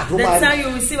àlá tó The máa time rí.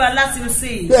 you receive and last you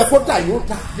receive. Tó yẹ kó tà yóò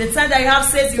tà. The time that you have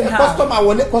says you have. Kọ́sítọ́mà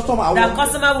wọlé kọ́sítọ́mà That wọlé.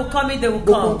 customer will come in, they will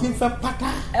Gbogbo come. tí ń fẹ́ pátá.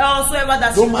 Whatsoever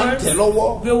that Ló she máa ń wants, tẹ̀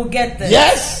lọ́wọ́. we will get them.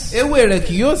 Yes. ewé rẹ̀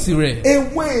kì yóò sì rẹ̀.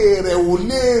 Ewé rẹ̀ ò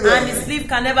lé And his rẹ̀. leaf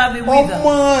can never be withered.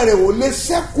 Ọmọ rẹ̀ ò lè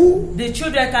ṣẹ́kú. The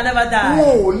children can never die.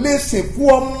 Wọn ò lè sìnkú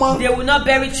ọmọ. They will not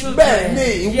bury children. Bẹ́ẹ̀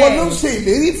ni ìwọ ló ń ṣe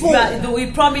ìlérí fún. We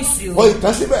promise you. Ọ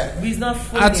ìtàn síbẹ̀. It's not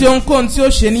full. àti ohunkóhun tí ó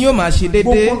ṣe ni yóò máa ṣe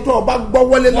déédéé. Gbogbo tó o bá gbọ́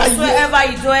wọlé láyé. Whatsoever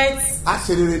he doeth A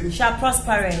ṣe rere ni. shall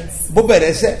prosper it. Bó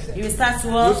bẹ̀rẹ̀ ẹsẹ̀. He will start to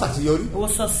Yóò work. ṣàṣeyọrí. He will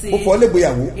succeed. Bó fọ́ lé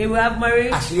gbéyàwó. He will have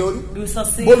marriage. Àṣeyọrí. He will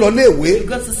succeed. Bó lọ lé ìwé. He will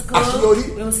go to school. Àṣeyọrí.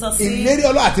 He will succeed. Ìlérí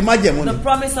Ọlọ́run àti májẹ̀mú The ni.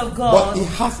 promise of But God. he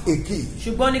has a key.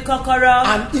 Ṣùgbọ́n ní kọ́kọ́rọ́.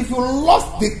 And if you lost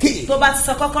the key, Tó bá ti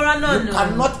sọ kọ́kọ́rọ́ náà you nù.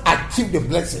 cannot achieve the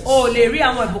blessings. O ò lè rí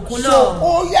àwọn ìbùkún So náà.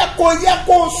 ó yẹ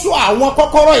kó sọ àwọn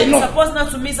kọ́kọ́rọ́ yìí You're nù. supposed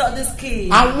not to miss out this key.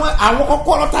 Àwọn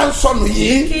kọ́kọ́rọ́ tá ń sọnù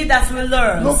yìí Key that we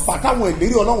learn. ló fà táwọn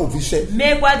ìlérí Ọlọ́run ò fi ṣe.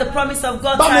 Make why the promise of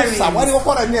God Báwo tarries. ṣàwárí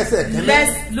kọ́kọ́rọ́ ní ẹsẹ̀ kẹ́lẹ́?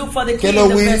 Let's look for the key in Kí ló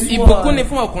the wí? verse ìbùkún ni 1.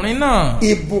 fún ọkùnrin náà.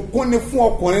 Ìbùkún ni fún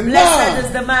ọkùnrin Blessed náà.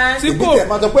 is the man Tí Ìbí tẹ̀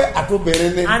máa sọ pé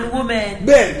àtobìnrin ni. and woman.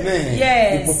 Bẹ́ẹ̀ ni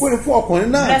Yes. ìbùkún ni fún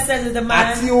ọkùnrin náà Blessed is the man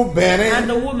àti obìnrin and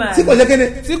the woman. tí kò ṣe kíni.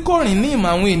 tí kò rìn ní ìmọ̀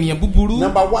àwọn ènìyàn búburú.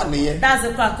 Number 1 nìyẹn. That's the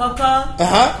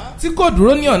àkọ́kọ́. tí kò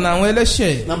dúró ní ọ̀nà àwọn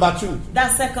ẹlẹ́ṣẹ̀. Number 2.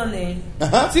 That's secondly.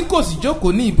 tí kò sì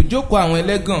jókòó ní ibùjókòó àwọn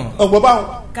ẹlẹ́gàn. Ọ̀gbọ́n báwọn.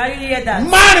 Can you hear that?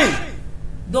 Marry.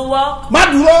 Don't walk. Má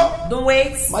dúró. Don't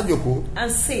wait. Má jòkó.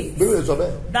 And sit. Bíbélì sọ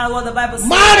bẹ́ẹ̀. That's what the Bible says.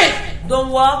 Marry. Don't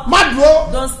walk. Má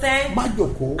dúró. Don't stand. Má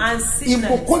jòkó. And sit.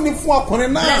 Ìbùkún ni fún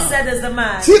ọkùnrin náà. Blessed is the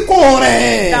man Tí kò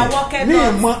rìn that walketh ní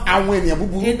not ìmọ̀ àwọn ènìyàn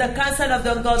búburú. in the counsel of the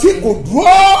Tí ungodly. kò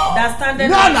dúró That standeth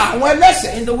ní ọ̀nà àwọn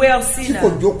ẹlẹ́ṣẹ̀. in the way of Tí sinner. kò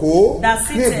jókòó That ní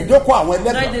sitteth ibùjókòó àwọn not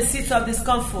in ẹlẹ́gàn. the seat of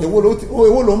discomfort.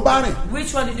 Èwo ló ń bá rìn?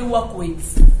 Which one did you walk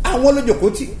with? àwọn olójoko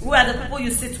tí. Who are the people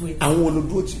you sit with? àwọn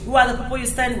olódúró tí. Who are the people you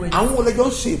stand with? àwọn olójó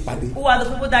ń ṣe ìpàdé. Who are the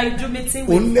people that you do meeting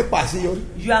with? òun lépa àṣeyọrí.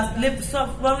 You have lived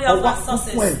suffering of ọwọ́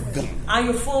success. fún ẹ̀gàn. And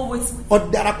you're full with.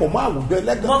 ọ̀darapọ̀ mọ́ àwùjọ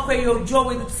ẹlẹ́gàn. Mock where you joy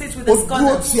with, sit with o the dúró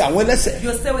scholars. ti àwọn ẹlẹ́sẹ̀.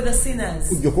 You stay with the sinners.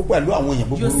 o jòkó pẹ̀lú àwọn èèyàn You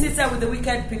búburú. sit there with the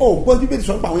wicked people. o gbọ́ bíbélì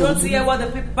sọ nípa àwọn èèyàn Don't you hear búburú. what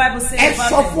the Bible says ẹ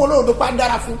about sọ them? fún olóòdó pa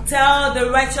dára fún. Tell the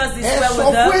righteous this ẹ well sọ with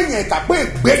fún them. èèyàn ìkàpé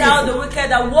ìgbéni. Tell the wicked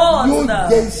that war yóò to jẹ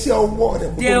them. iṣẹ́ ọwọ́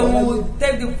rẹ̀ They will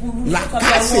take the fruit of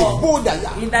làkàṣe their war.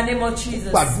 bóòdàyà. In the name of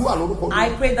Jesus. gbàdúrà lórúkọ I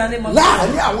pray in the name of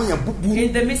láàrin Jesus. àwọn èèyàn búburú.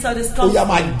 In the midst of this ó yá conflict.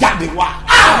 máa jáde wá.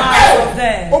 Come out of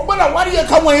there. o gbọ́dọ̀ wárí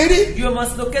ẹ̀ka wọn eré. You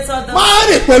must locate all the. máa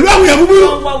rìn pẹ̀lú àwọn èèyàn búburú.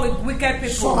 Don't war with wicked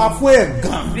people. ṣọ́ra fún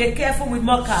ẹ̀gàn. Be careful with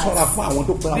mockers. ṣọ́ra fún àwọn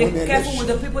tó pera wọn ní Be careful with ẹlẹ́ṣẹ̀.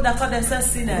 the people that call themselves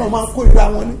sinners. wọ́n máa ń kórìíra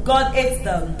wọn ní. God hates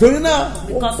them. torí náà o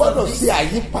Because gbọ́dọ̀ of this, ṣe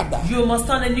àyípadà. You must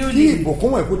turn a new kí leaf. ìbùkún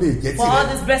wọn kó lè jẹ́ For all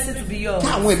tirẹ̀. this blessing to be yours. kí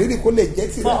àwọn ìlérí kó lè jẹ́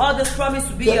For tirẹ̀. all this promise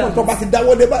to be kí ẹ̀kọ́ tó bá yours. ti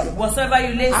dáwọ́ dé báyìí. Whatsoever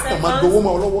you lay a kàn set máa dowó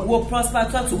mọ́ ọ lọ́wọ́ on ni. will prosper,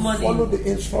 turn to money. follow the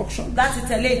instruction Láti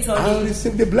tẹ̀lé and ìtọ́ni.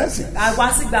 receive the blessing. Àwa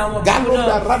sì gba àwọn galo òkú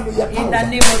da náà. rando ya In the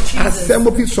name of Jesus.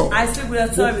 asẹ́mọ́fì sọ. I speak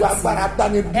with gbogbo agbára authority.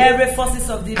 dání dúró. Every forces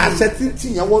of the àṣẹ tí ń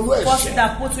tìyàn wọnú forces ẹ̀ṣẹ̀.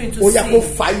 that put you into ó yá kó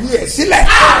sin. fàyè ẹ̀ sílẹ̀.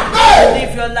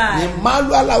 Live your ní life.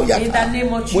 màálù aláwọ̀ yàtọ̀. In the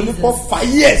name of mo ní Jesus. kó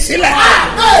fàyè ẹ̀ sílẹ̀.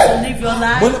 Live your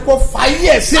mo ní life. kó fàyè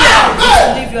ẹ̀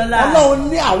sílẹ̀. Live your life. ọlọ́run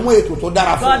ní àwọn ètò tó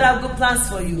dára fún God un. have good plans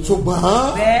for you. ṣùgbọ́n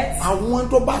But àwọn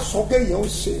tó bá sọ kéèyàn ó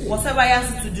ṣe. whatever he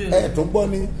asks you to do. ẹ tó gbọ́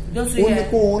ni Don't ó you ní hear?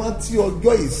 kó o rántí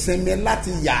ọjọ́ ìsinmi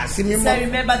láti yà á sí Say mímọ́.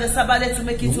 remember the Sabbath day to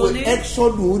make it ìwé holy.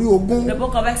 ẹ́xọ́dù orí ogún. The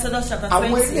book of Exodus chapter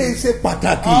àwọn ilé 20. iṣẹ́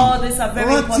pàtàkì. All these are very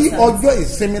rántí important. ọjọ́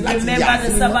ìsinmi láti yà á Remember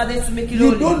sí the Sabbath day mímọ́. to make it You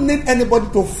holy. don't need anybody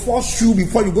to force you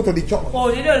before you go to the church.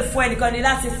 O nílò fún ẹnìkan ní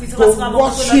láti fi tí To wọ́n sọ àwọn ọmọ tó lọ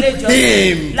worship lé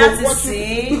him. ìjọsìn. To Láti worship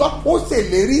sìn. because ó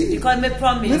ṣèlérí Because make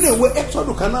promise. nínú ìwé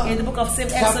ẹ́xọ́dù kan náà. In the book of same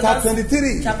chapter Exodus.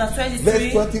 23 Chapter 23.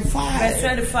 verse 25. Verse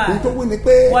 25. ohun tó wí ni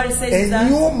pé What it says is that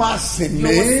ẹ̀yin ó máa sìn you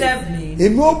mí. will serve me.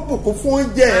 èmi ó bùkún fún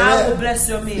oúnjẹ I will rẹ. bless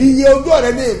your meal. iye ọjọ́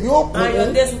rẹ ni èmi ó And your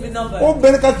kún. days will be numbered.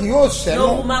 obìnrin kan kì yóò No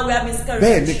ṣẹ́nu. woman will have bẹ́ẹ̀ ni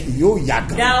miscarriage. kì yóò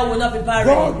yàgàn. Thou will not be barren.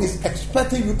 God is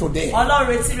expecting you today Ọlọ́run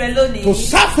retí rẹ to lónìí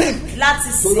serve him. láti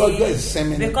torí ọjọ́ sìn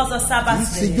ìsinmi ni. because of kì í Sabbath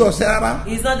ṣe day. ijó ọ̀sẹ̀ rárá.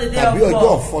 It's not the day tàbí of ọjọ́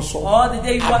God ọ̀fọ̀sọ. or the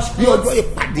day you wash àbí ọjọ́ clothes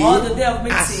ìpàdé. or the day of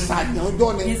meeting. àṣàyàn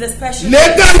ọjọ́ ni. It's a special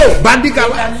lẹ́gàlò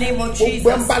bàdígàlà. In the name of Jesus. gbogbo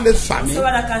ẹ̀ ń bá lè sàmì. So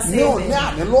that I can say ní òní amen.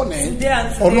 àní lónìí. Today and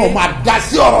today. ọlọ́run máa dá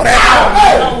sí ọ̀rọ̀ rẹ.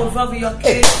 Ọlọ́run will involve your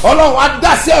case. ọlọ́run á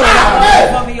dá sí ọ̀rọ̀ rẹ.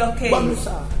 Involve your gbọ́dọ̀ case.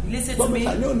 sá. Listen to me. gbọ́dọ̀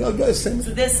sá ní òní ọjọ́ ìsinmi.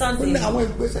 Today ó Sunday. ní àwọn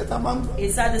ìgbésẹ̀ tá a máa ń gbọ́.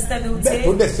 It's at the step you bẹ́ẹ̀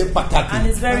tó take. dẹ̀ ṣe pàtàkì. And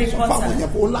it's very Sọ fún àwọn important. èèyàn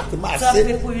kó láti máa Some ṣe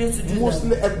people need to do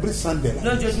mostly every Sunday.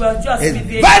 Lójoojúmọ́ ọjọ́ It's ìsinmi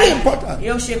bíi very important.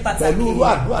 Yóò ṣe pẹ̀lú pàtàkì. irú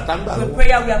àdúrà tá ń gbà The lọ́wọ́.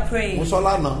 prayer we are praying. mo sọ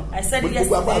lánàá. I said mo it ní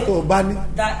gbogbo agbára tó o bá ní.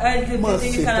 That máa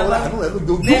everything you can ṣètò àánú rẹ have.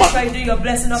 lójoojúmọ́. Make sure you do your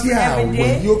blessing tí offering every àwẹ̀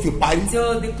day yóò fi parí.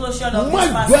 till the closure of má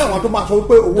this jọ fast. àwọn tó máa sọ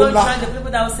wípé owó Don't ńlá. join the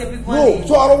people that will say big no money.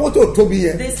 tó ọrọ̀ owó tó tóbi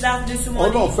yẹn. This ọlọ́run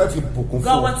money. fẹ́ fi bùkún fún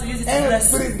God ọ. wants to use it to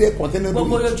bless you. every day continue to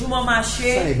Gbogbo eat. ojoojúmọ́ máa san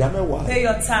ṣe. ìdámẹ́wàá. Pay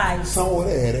your tithes. san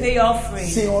ọrẹ rẹ. Pay your offering.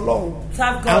 sin ọlọ́run.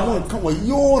 Serve God. àwọn nǹkan wọ̀nyí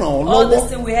yóò ràn ọ́ All this lọ́wọ́.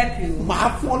 thing will help you. màá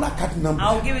fún ọ lákàtí nàmbà.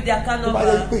 I will give you the account tó bá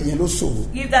yẹ pé number. yẹn ló ṣòro.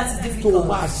 If that is tó o difficult,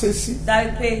 máa ṣe sí. that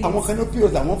will pay. àwọn kan ní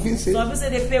pos àwọn fi ń ṣe. Some people say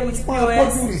they pay with wọ́n á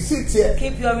tọ́jú POS. rìsíìtì ẹ̀.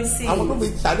 Keep your receipt. àwọn tó fi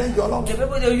challenge ọlọ́run. The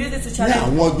people they will use it to ní challenge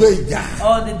àwọn ọjọ́ ìjà.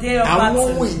 on the day of àwọn battle.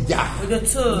 ohun ìjà. With the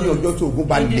tools. ní ọjọ́ tó ogun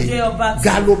bá In the lè. day of battle.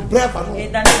 galo bref àná.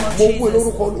 In the name of mo wú Jesus.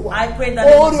 lórúkọ olúwa. I pray in the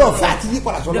name of orí Jesus. ọ̀fẹ́ àti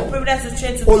yípadà The sọ́dọ̀. privilege to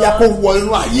change to ó yá kó God. wọ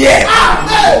inú ayé ẹ̀.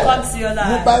 Come to your mo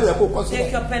life. bá rẹ̀ kó kọ́ sílẹ̀.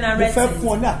 Take your pen and mo write fẹ́ it. fún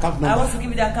ọ ní account I number. want to give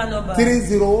you the account number.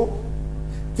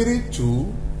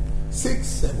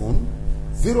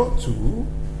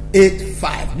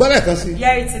 3032670285. gbọ́dọ̀ kan sí.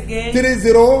 Hear it again.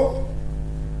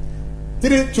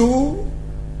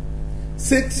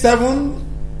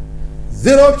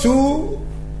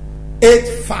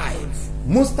 3032670285.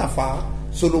 Mustapha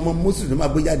Solomon Moses ló máa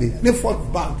gbé jáde ní Fort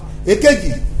Bank.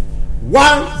 èkejì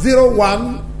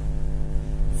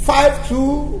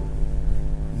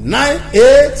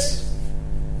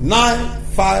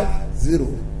 101529895.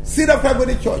 Cedar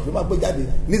Family Church ló máa gbé jáde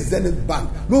ní Zenith Bank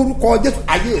lórúkọ Jésù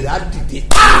ayé rẹ̀ á dìde.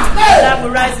 That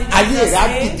will rise in ayé Jesus' rẹ̀ á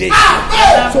name. dìde.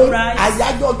 That so will rise.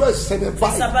 àyájọ́ ọjọ́ ìsinmi It's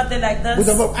báyìí. about day like mo sọ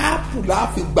this. fún áàpù là á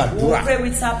fi We'll gbàdúrà. pray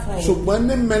with apple. ṣùgbọ́n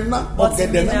ní mẹ́ná But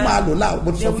ọ̀gẹ̀dẹ̀ in náà Mina, máa lò láà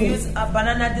mo ti they sọ will fún use a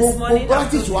banana this gbogbo morning.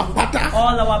 branches wa pátá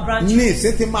All our ní branches.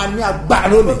 ìsìn ti máa ní agbára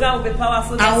lónìí. Program will be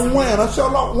powerful. this àwọn morning. ìránṣẹ́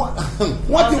ọlọ́run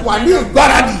wọ́n ti wà ní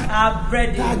ìgbáradì. Are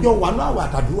ready. káàjọ wà ní àwọn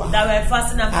àtàdúrà That were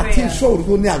fasting and àti prayer. ìṣòro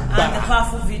tó ní And the agbára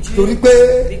powerful ní with you. torí pé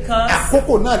Because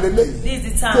àkókò náà lélẹ́yìí this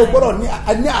is the tó time gbọ́dọ̀ ní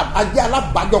ajé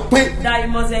alábàájọ pín that you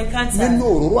must encounter nínú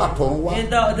òróró àtọ̀run wá in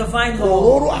the divine hall.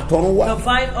 òróró àtọ̀run wá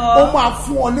Divine ó hall máa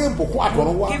fún ọ ní ìbùkún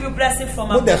àtọ̀run wá give you blessing from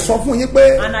mo dẹ̀ above. sọ fún yín pé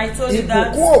And I told you that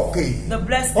ìbùkún òkè the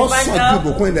blessing, ó divine sàn ju help,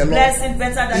 ìbùkún ilẹ̀ lọ blessing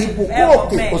better than the ìbùkún help of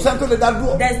òkè men. kò sẹ́ni tó lè dá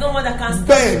dúró There is no one that can stop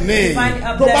bẹ́ẹ̀ ni divine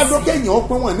tó bá blessing. dókè èèyàn ó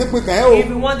pín wọn nípìn kan ẹ́ o If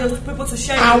you want those people to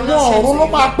share, you àwọn will not share ọ̀run ló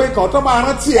to máa you. pe kàn tó máa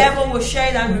rántí ẹ̀ Heaven will share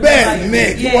it and bẹ́ẹ̀ remember ni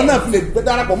you. kí wọn náà fi lè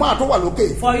darapọ̀ máa tó wà lókè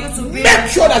For you to be make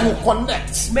sure that you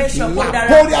connect Make sure you put that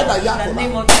làkórí in àdàyà the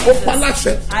name of àkọ́lá ó Jesus.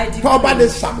 paláṣẹ I decree. tó bá lè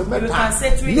sàmì You mẹ́ta can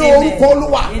say three ní amen. orúkọ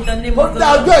olúwa In the name ó of the dá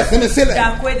Lord. ọjọ́ ìsinmi sílẹ̀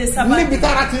That quit the Sabbath. níbi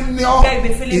tára ti ní ọ Where you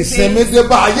be feeling ìsinmi pain. dé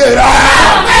bá ayé rẹ.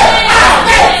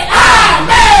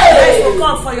 Grace will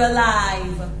come for your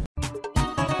life.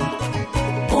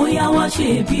 Oya wá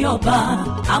ṣe bí ọba,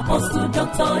 Apostle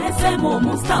Dr. S.M.O.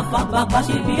 Mustapha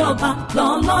Babasebioba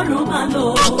lọ́lọ́run máa lò.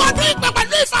 ọgbọ́dún ìpè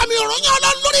pẹ̀lú ìfàmì òròyìn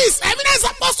ọlọ́run lórí His Eminence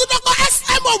Apostle Dr.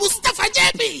 S.M.O. Mustapha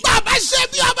JP.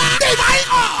 Babasebioba divine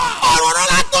ọ̀rọ̀ ọ̀rọ̀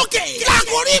látòkè.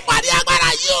 Lákòrí ìpàdé agbára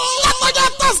yìí o. Látọjọ́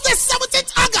Thursday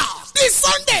 17th August di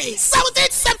Sunday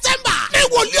 17th September. Ní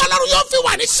wòlíì ọlọ́run yóò fi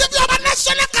wà ní Sebioba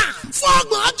National Camp. Fún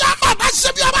ọgbọ̀n ọjọ́,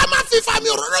 Babasebioba máa fi ìfàmì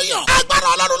òróró yàn. Agbára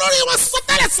ọlọ́run lórí wọn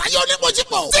sọtẹ́lẹ̀ sáyé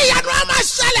onímọ̀jìpọ̀. Tí ìyanu á máa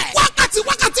ṣẹlẹ̀.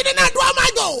 Wákàtí nínú àdúrà máa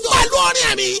jò. Pẹ̀lú orin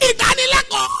ẹ̀mí,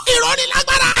 ìdánilẹ́kọ̀ọ́,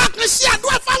 ìrónilágbára, àkànṣe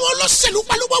àdúrà fáwọn olóṣèlú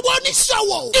pẹ̀lú gbogbo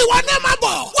oníṣòwò. Ìwọ náà máa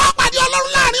bọ̀. Wá pàdé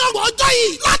ọlọ́run láàrin ọgbọ̀n ọjọ́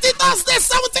yìí. Láti Thursday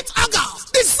 17th August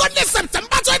di Sunday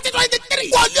September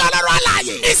 2023. Wòlíì ọlọ́run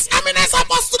alààyè. His Eminence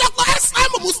Apostle Dr.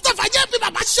 S.M. Mustapha JP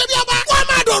Babasebioba. Wọ́n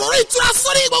máa dòrò ìtura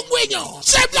sórí gbogbo èèyàn.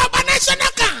 Sebioba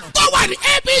National Camp tó wà ní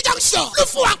AP Junction.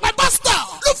 Lúfúwàpẹ́ bus stop.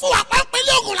 Lúfúwàpẹ́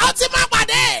pínlẹ̀ Ògùn la ó ti máa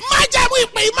pàdé. Májẹ̀mú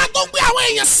ìpè ìmá tó gbé àwọn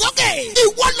èèyàn sókè.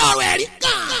 Ìwọ lọ̀rọ̀ ẹ̀rí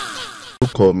kan.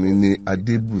 orúkọ mi ni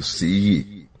Adébùsíyì,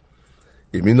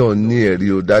 èmi náà ní ẹ̀rí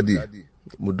o dádì.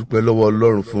 Mo dúpẹ́ lọ́wọ́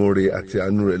Ọlọ́run fún oore àti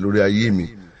àánú rẹ̀ lórí ayé mi.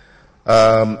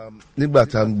 Nígbà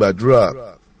tá a ń gbàdúrà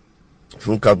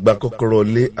fún ká gba kọ́kọ́rọ́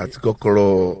ilé àti kọ́kọ́rọ́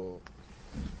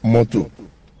mọ́tò,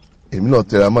 èmi náà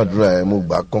tẹra màdúrà ẹ̀ mo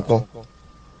gbà kánkán.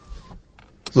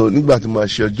 So nígbà tí mo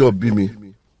ṣe ọjọ́ bí mi,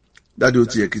 dádì ó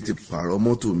ti yẹ kí n ti pààrọ̀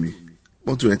mọ́tò mi.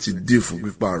 Mọ́tò yẹn ti dé fún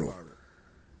pípààrọ̀,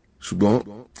 ṣùgbọ́n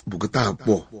bùkátà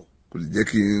pọ̀ kò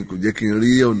jẹ́ kí n rí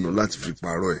ọ̀nà láti fi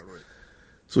pààrọ̀ ẹ̀.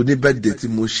 So ní birthday tí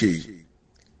mo ṣe yìí,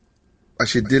 a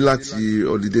ṣe dé láti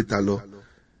holiday ta lọ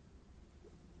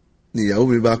ni ìyàwó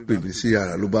mi bá pè mí sí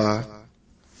yàrá ló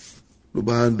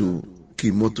bá handle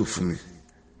kí mọ́tò fún mi.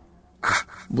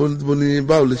 Bó ní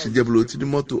báwo ló ṣe jẹ́ bó ló ti ní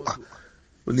mọ́tò?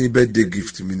 Ó ní birthday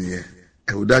gift mi nìyẹn.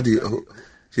 Ẹ̀wò dáàdi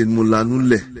ṣe ni mo lanú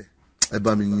lẹ̀, ẹ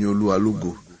bá mi yin Olúwa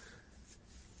lógo.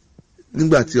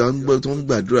 Nígbà tí wọ́n ń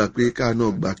gbàdúrà pé káà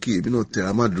náà gbà kí èmi náà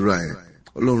tẹ̀ra màdúrà yẹn,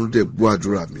 Ọlọ́run dẹ̀ gbọ́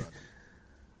àdúrà mi.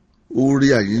 Ó rí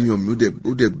àyíyàn mi,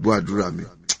 ó dẹ̀ gbọ́ àdúrà mi.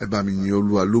 Ẹ bá mi yin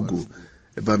Olúwa lógo,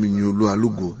 ẹ bá mi yin Olúwa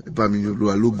lógo, ẹ bá mi yin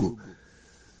Olúwa lógo.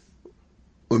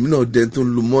 Èmi náà dẹ̀ tó ń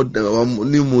lo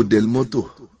new model mọ́tò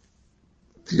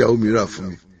tíyàwó mi rà fún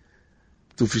mi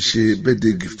tó fi ṣe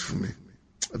birthday gift fún mi.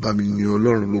 Ẹ bá mi yin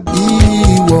Ọlọ́run lógo.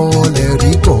 ìwọ lè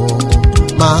rí kọ́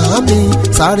màámi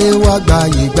sáré wá gba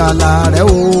ìgbàlà rẹ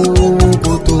o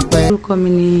kó tó pẹ́. orúkọ mi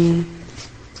ni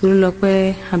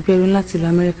Tolúlọpẹ́ Abíọ́dún láti ìlú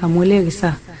Amẹ́ríkà. mo lẹ́rìí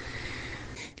sà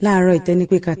láàárọ̀ ìtẹ́ni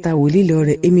pé kàtà wòlíì lọ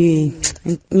rẹ̀ èmi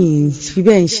fi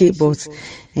bẹ́ẹ̀ ń ṣe but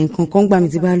nǹkan kan gbà mí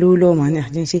ti bá lówó lọ́wọ́ màá ní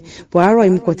àjẹ́ ń ṣe bọ̀ àárọ̀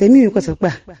ìmùkọ̀tẹ́ mímí kọ̀tọ̀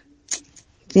pà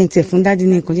jẹ́ ń tẹ̀ fún dádì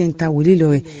ní nǹkan jẹ́ ń ta wòlíì lọ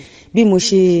rẹ̀ bí mo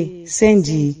ṣe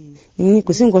sẹ́ǹdì ní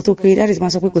kò sí nǹkan tó kéré dádì ti máa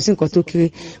sọ pé kò sí nǹkan tó kéré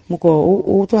mo kọ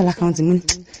owó tó wà lákàntì mú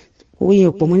owó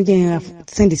yẹn pọ̀ mo ní jẹ́ ń ra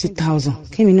sẹ́ǹdì 2,000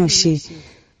 kémi náà ṣe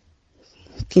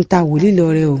kí n ta wòlíì lọ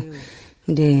rẹ̀ o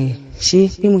mo dẹ̀ ṣe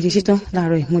bí mo ṣe ṣe tán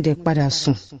láàárọ̀ yìí mo dẹ̀ padà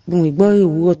sùn bí mo gbọ́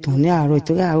ìwúrọ̀ tán ní àárọ̀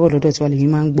ìtorí àárọ̀ lọ́dọ̀ tí wà lèmi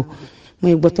máa ń gbọ́ mo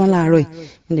gbọ́ tán láàárọ̀ yìí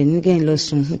mo dẹ̀ ní kẹ́yìn lọ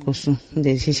sùn mo kò sùn mo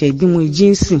dẹ̀ ṣẹ̀ṣẹ̀ ìgbìmọ̀ ìjí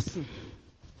ń sìn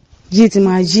jí ti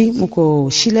máa jí mo kò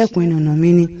ṣílẹ̀kùn ẹnu ọ̀nà mi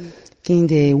ni kí n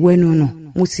dẹ̀ wẹ́nu ọ̀nà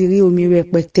mo ti rí omi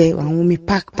rẹpẹtẹ àwọn omi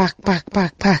pack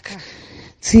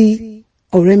tí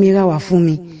ọ̀rẹ́ mi rà wá fún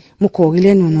mi mo kọ̀ rí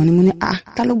lẹ́nu ọ̀nà ni mo ní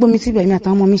ta ló gbómi síbi ẹ̀mí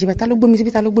àtàwọn ọmọ mi ṣe bá ta ló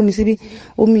gbómi síbi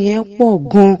omi yẹn pọ̀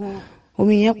gan-an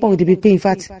omi yẹn pọ̀ débi pé in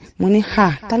fact mo ní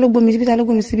ta ló gbómi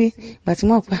síbi bàtí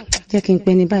mo pa jẹ́ kí n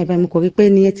pẹ́ ní báyìí mo kọ̀ rí pé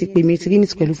ní ẹ ti pè mí ti rí mi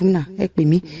pẹ̀lú fún mi náà ẹ pè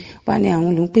mí wá ní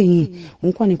àwọn ló ń pè yín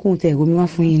òun kọ́ ni kóun tẹ ẹ̀rọ mi wá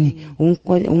fún yín ni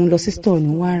òun lọ sí store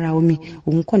ni wá ra omi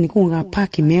òun kọ́ ni kóun ra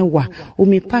páàkì 10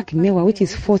 omi páàkì 10 which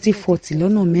is 40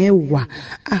 lọ́nà 10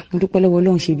 mo dúpẹ́ lọ́wọ́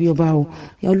Ọlọ́run ṣe bí ọba o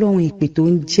Ọlọ́run ìpè tó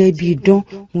ń jẹ́ bí idán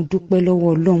mo dúpẹ́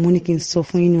lọ́wọ́ Ọlọ́run mo ní kí n sọ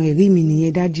fún yín ẹ̀rí mi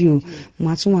nìyẹn dájú o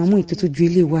màá tún wá mú ìtótó ju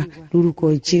ilé wa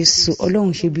lórúkọ Jésù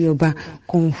ọlọ́run ṣe bí ọba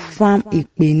confam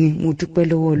ìpè ni mo dúpẹ́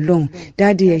lọ́wọ́ ọlọ́run.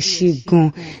 Dáàdi ẹ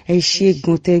ṣe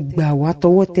gan tẹ gbà wá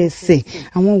tọwọ́ tẹsẹ̀.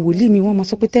 Àwọn wòlíì mi wọ́n máa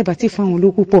sọ pé tẹ́ẹ̀bà tí fún àwọn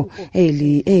olókùn pọ̀ ẹ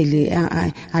lè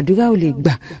àdúrà ò lè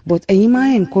gbà, but ẹ̀yin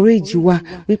máa encourage wa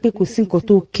wípé kò sí nǹkan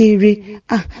tó kéré.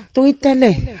 Torí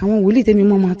tẹ́lẹ̀ àwọn wòlíì tẹ́mi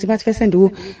mọ́ máa ti bá ti fẹ́ sẹ́ndowó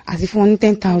àti fún wọn ní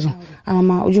 10,000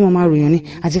 àwọn ojú máa ròyìn ni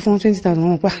àti fún 20,000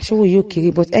 wọn pa ṣòwò yóò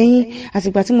kéré, but ẹ̀yin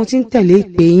àtìgbà tí mo ti ń tẹ̀lé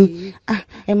ìpè yín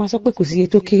ẹ máa sọ pé kò sí iye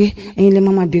tó kéré, ẹ̀yin lè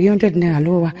máa béèrè 100 naira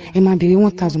lọ́wọ́ wa, ẹ máa béèrè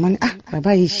 1,000 máa ní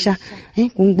bàbá yìí ṣá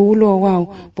kò ń gbowó lọ́wọ́ wa o,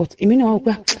 but èmi náà wọ́n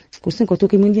pé kò sí nǹkan tó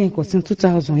kéré, mi ní nǹkan sí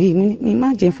 2,000 yìí mi má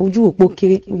jẹ́ fojú òpó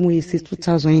kéré, mo yẹ sí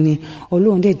 2,000 yìí ni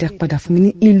ọlọ́run dẹ̀ dá padà fún mi ní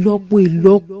ìlọ́po.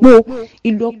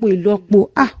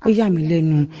 Ó yà mí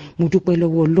lẹ́nu. Mo dúpẹ́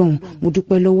lọ́wọ́ ọlọ́run, mo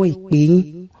dúpẹ́ lọ́wọ́ ìpè yín,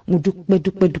 mo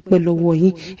dúpẹ́ lọ́wọ́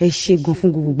yín. Ẹ ṣe gan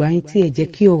fún gbogbo yín tí ẹ jẹ́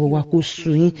kí ọ̀rọ̀ wa kó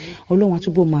sú yín. Ọlọ́run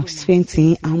àtúbọ̀ máa fẹ́ǹtì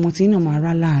yín, àwọn ọmọ tí yín náà máa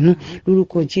rá láàánú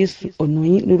lórúkọ Jésù. Ọ̀nà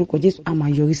yín lórúkọ Jésù á máa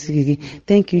yọrí sí rere.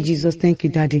 Thank you Jesus, thank you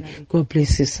Daddy, God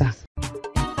bless you sir.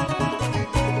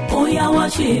 Bóyá wá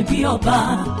ṣe bí ọba,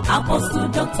 Apostle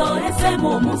Dr.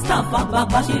 SMO Mustapha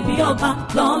Babasebioba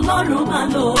lọ́lọ́run máa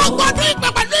lò. Ọgbọ́dún ìpè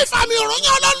pẹ̀lú ìfàmì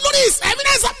òròyìn ọlọ́run lórí His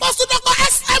Eminence Apostle Dr.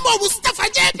 SMO Mustapha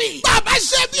JP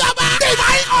Babasebioba.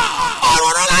 Divine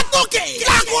ọ̀rọ̀ rọ̀ látòkè.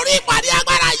 Lákòrí ìpàdé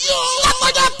agbára yìí o.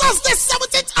 Látọjọ́ Thursday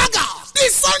 17th August di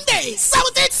Sunday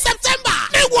 17th September.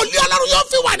 Ní wòlíì ọlọ́run yóò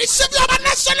fi wà ní Sebioba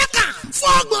National Camp.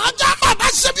 Fún ọgbọ̀n ọjọ́,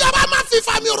 Babasebioba máa fi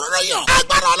ìfàmì òróró yàn.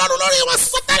 Agbára ọlọ́run lórí wọn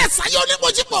sọtẹ́lẹ̀ sáyé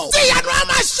onímọ̀jípọ̀. Tí ìyanu á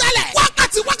máa ṣẹlẹ̀.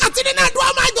 Wákàtí nínú àdúrà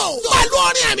máa gò. Pẹ̀lú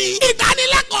orin ẹ̀mí,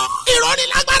 ìdánilẹ́kọ̀ọ́,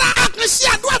 ìrónilágbára, àkànṣe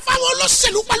àdúrà fáwọn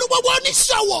olóṣèlú pẹ̀lú gbogbo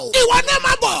oníṣòwò. Ìwọ náà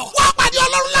máa bọ̀. Wá pàdé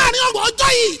ọlọ́run láàrin ọgbọ̀n ọjọ́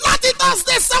yìí. Láti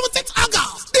Thursday 17th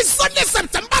August di Sunday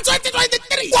September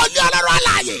 2023. Wòlíì ọlọ́run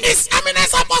alààyè. His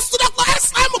Eminence Apostle Dr.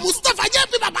 SMO Mustapha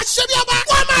JP Babasebioba.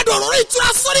 Wọ́n máa dòrò ìtura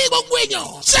sórí gbogbo èèyàn.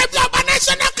 Sebioba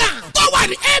National Camp tó wà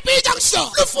ní AP Junction.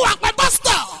 Lúfúwàpẹ́ bus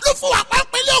stop. Lúfúwàpẹ́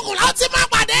pínlẹ̀ Ògùn láti ti máa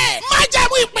pàdé. Má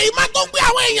jẹ́mu ìpè ìmá tó gbé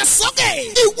àwọn èèyàn sókè.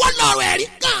 Ìwọ lọ̀rọ̀ ẹ̀rí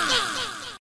kan.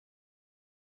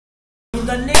 In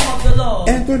the name of the Lord.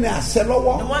 Ẹni tó ní àṣẹ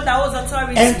lọ́wọ́. The one that holds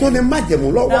authority. Ẹni tó ní májẹ̀mú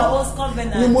lọ́wọ́. That holds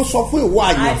covenant. Ni mo sọ fún ìwọ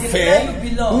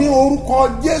àyànfẹ́. Ní orúkọ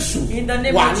Jésù. In the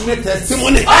name wà of ní Jesus.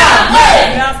 testimony. You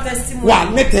have testimony. Wà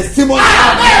ní testimony.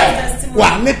 Wà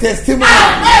ní testimony.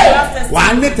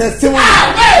 Wà ní testimony.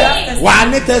 Wà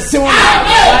ní testimony.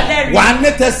 Wà ní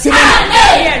testimony.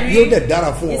 Yóò dẹ̀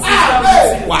dára fún ọ.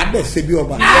 Wà á dẹ̀ ṣe bí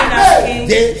ọba.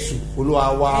 Jésù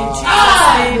Olúwa wa. In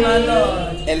Jesus' name, our Lord.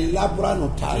 Ẹlábúrà nù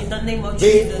ta In the name of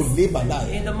bẹ́ẹ̀ Jesus. kò lé bàlá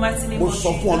In yìí. the mighty name Mo of sọ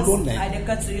fún ọ Jesus. lónìí. I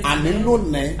declare to you Àní today.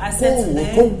 lónìí I kó said òun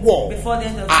today, tó wọ̀. before the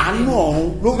end of Àánú the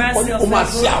ọ̀run ló ń Mercy kọ́ of kó máa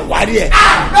God. ṣe àwárí ẹ̀.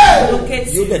 Locate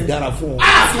Yóò you. dẹ̀ dára fún ọ.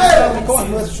 Amen. Kọ́ wa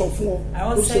ní wọ́n sọ fún ọ. I Ó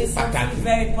want to ṣe say something pàtàkì.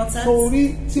 very important. Torí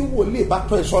tí wòlíì bá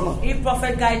tọ́ ẹ sọ́nà. If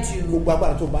prophet guide you, Gbogbo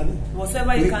agbára tó bá ní.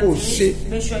 whatever you Rí can kó o do, ṣe.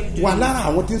 make sure you do Wà it. lára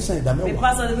àwọn tí ń san ìdá Be mẹ́wàá.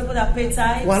 part of the people that pay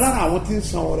tithes, Wà lára àwọn tí ń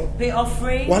san ọrẹ. pay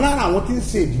offering, Wà lára àwọn tí ń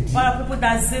ṣe èdìdì. one of the people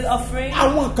that seal offering.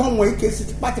 Àwọn nǹkan wọ̀nyí kì í ṣe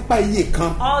tipátipá iye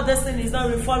kan. All this thing is not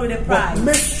reformed with a But price.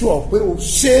 make sure pé o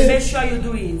ṣe Make sure you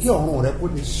do it kí ọ̀run rẹ kó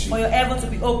lè ṣí. for your heaven to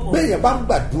be open. Bẹ́ẹ̀ yẹn bá ń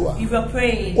gbàdúrà. If you're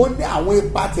praying, Ó ní àwọn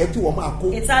ipa tiẹ̀ tí wọ́n máa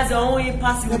kó. it has your own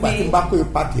impact you Nígbà tí n make. bá kó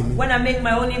ipa tèmi. When I make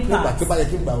my own Nígbà impact, tí bá yẹ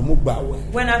kí n gbà mo gbà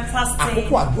wẹ̀. when I'm fasting,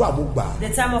 Àkókò àdúrà mo gbà. the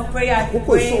time of prayer I Àkókò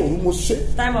pray, ìṣòro mo ṣe.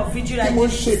 time of vigil I Tí mo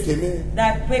do ṣe tèmi.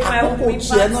 that I pay my own Àkókò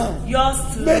tiẹ̀ impact. náà. Yours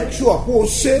too. Make sure kó o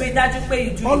ṣe. Pray that you pay you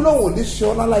do it. Ọlọ́run ò ní ṣe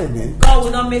ọ́ láláì ní. God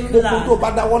will not make you Gbogbo tó laugh.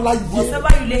 bá dáwọ́ láyé Whatever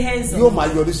you lay hands yóò on, máa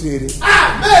yọrí sí rere.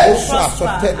 will Ó sọ prosper.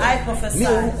 àsọtẹ́lẹ̀ I prophesy ní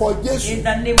orúkọ Jésù. in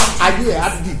the name of Ayé ẹ̀ á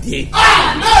Jesus. dìde.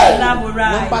 Love will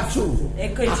Nọ́mbà rise. 2.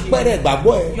 Èkejì. Àpẹẹrẹ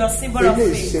ìgbàgbọ́ ẹ̀. Your symbol of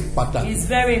Eléyìí ṣe faith pàtàkì. is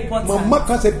very important. Màmá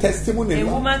kan ṣe testimony A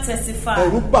náà. woman testified.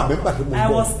 Ẹ̀rù bà mí gbà tí mo I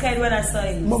gbọ́. was scared when I saw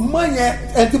it. Màmá yẹn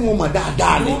ẹni tí mo mọ̀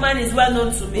dáadáa The ni. woman is well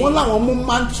known to me. Wọ́n láwọn mú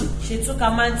mántù. She took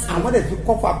her mantle Àwọn dẹ̀ fi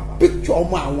kọ́fà picture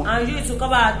ọmọ àwọn. and used to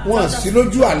cover her Wọ́n daughter's sí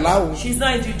lójú àlá o. She's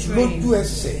not in the dream. Lójú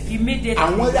ẹsẹ̀. Immediately,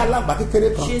 Àwọn ilé alágbà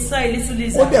kékeré kan. she saw a little Ó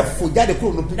lizard dẹ̀ fò jáde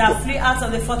kúrò ní that picture. flew out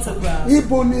of the photograph.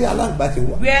 Ibo ni alágbà ti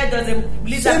wà? Where does the Ṣé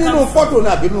lizard nínú come from? fọ́tò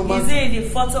náà àbí nínú Is mántù? it in the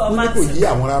photo or Wọ́n ní kò mantle? yé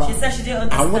àwọn rárá. She said she didn't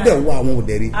Àwọn understand. dẹ̀ wọ àwọn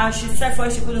òdẹ̀rí. And she said for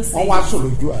her she couldn't see. Wọ́n wá sọ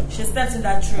lójú àná. She stepped in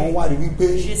that tree. Wọ́n wá rí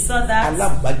wípé She saw that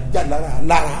alágbàjá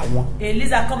lára àwọn. a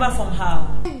lizard come out from her.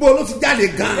 Níbo ló ti jáde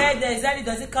gan? Where exactly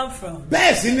does it come from?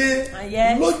 Bẹ́ẹ̀ sì ni And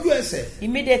yet, lójú ẹsẹ̀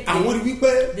immediately, àwọn rí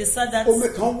wípé they saw that omi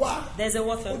kan wá there's a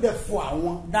water ó dẹ̀ fọ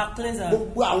àwọn. that cleans her.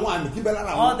 gbogbo àwọn àmì tí bẹ́ẹ̀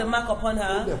lára All the mark upon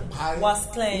her was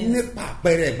cleansed. nípa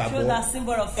àpẹẹrẹ ìgbàgbọ́. Through that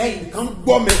symbol of faith. ẹnìkan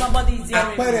gbọ́ mi. Somebody is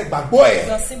hearing àpẹẹrẹ me. ìgbàgbọ́ ẹ̀.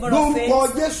 Your symbol of lórúkọ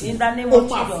faith. Jésù. In the name ó of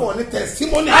máa Jesus. fún ọ ní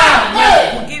testimony.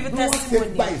 We'll give you bí wọ́n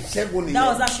ṣe gba testimony. ìṣẹ́gun nìyẹn. That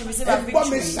was how she received her ẹ gbọ́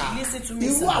mi victory. sà. Listen to me,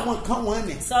 irú sir. àwọn kan wọ́n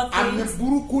ni. Such àmì things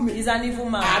burúkú ni. is an evil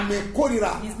man. àmì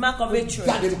kórìíra. His mark of hatred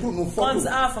jáde kúrò nínú fọ́tò. comes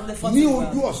out from the photo. ní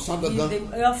ojú ọ̀sán gangan. In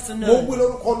the afternoon. mo wí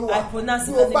lórúkọ Olúwa. I pronounce bí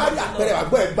in the o name bá of rí the àpẹẹrẹ Lord.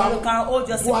 àgbọ̀ ẹ̀ gbá You can hold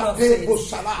your symbol of wá dé faith.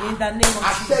 bòṣàlá. In the name of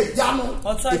àṣẹ Jesus. ìyanu.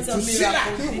 Authority of ìtúsílẹ̀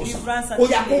àti miracle, ìwòsàn. deliverance and ó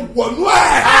yá kó healing. wọnú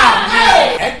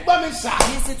ẹ̀. ẹ gbọ́ mi sà.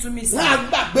 Listen to me, sir. máa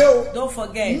gbàgbé o. Don't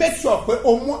forget. make sure pé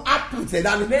o mú apple tẹ̀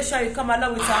dání. Make sure you come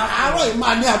along with our àárọ̀ yìí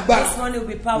máa ní agbára. This morning will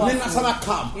be powerful. ní national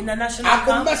camp. In the national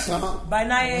aago camp. mẹ́sàn-án. By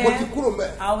 9 mo ti a.m. kúrò mẹ́.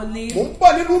 I will leave. mo ń bọ̀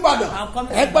nínú Ìbàdàn. I'm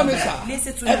coming ẹ to gbọ́ mi Ibadan. sà.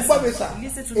 Listen to ẹ me, gbọ́ sir. mi sà.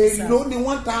 Listen to me, sir. èlò ni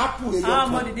wọ́n ta apple èyí How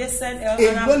ọ̀kan. much did they send an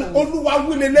èlò ni apple? Olúwa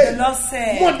wí lélẹ̀. The Lord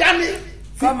said. mo dání.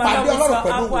 Come along with Ọlọ́run your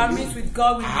pẹ̀lú apple and wòlíì. meet with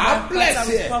God with I bless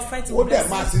with you. prophet Ó dẹ̀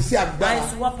máa blessing. ṣiṣẹ́ agbára. And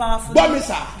it's what powerful. Gbọ́ mi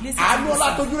sà, Listen to àánú me, ọlá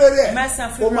sir. tójú rere ẹ̀. Mercy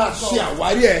and Ó favor máa of ṣe God.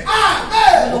 àwárí ẹ̀.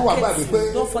 Ó wà báyìí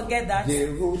pé Don't forget that.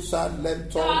 Jerusalem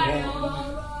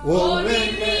tọ̀wọ̀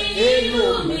orílẹ̀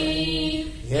èlò mi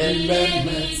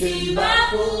ẹlẹ́mẹ̀ tí bá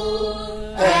kú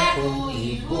ẹkùn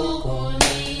ìgbókùn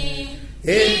ní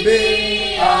ebè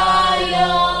ayọ̀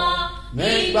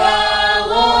nígbà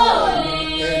wọlé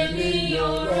èmi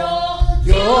yóò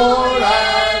rà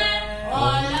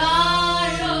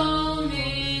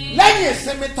lẹ́yìn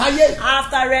ìsinmi táyé.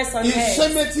 After rest on earth.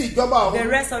 ìsinmi tí ìjọba ọ̀run. The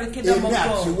rest of the kingdom of èmi àti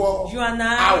God. wọ́ You and a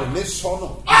I. ò ní sọnù.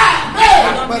 Amen.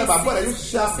 àpẹẹrẹ bàbá rẹ yóò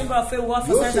ṣiṣẹ́ àmì. Symbol of faith, word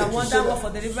for signs and wonder, word for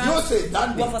deliverance, yóò ṣe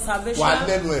ìdáǹdè. word for salvation. wà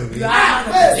lẹ́nu ẹ̀rí. You have a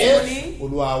testimony.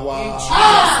 Olúwa wa. In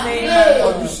Jesus' name.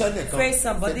 ọdún sẹ́nìkan. Praise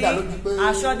somebody. Ṣé dá lójú pé.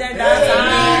 Assure them that I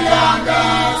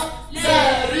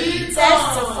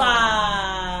testify.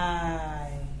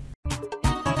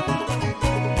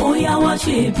 Oya wá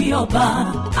ṣe bí ọba,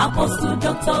 Apostle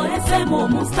Dr. S.M.O.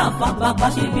 Mustapha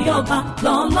Babasebioba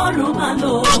lọ́lọ́run máa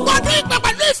lò. ọgbọ́dún ìgbà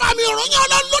pẹ̀lú ìfàmì òròyìn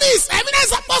ọlọ́run lórí His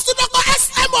Eminence Apostle Dr.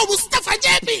 S.M.O. Mustapha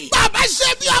JP.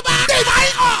 Babasebioba.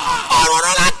 divine ọ̀rọ̀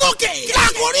rọ̀ látòkè.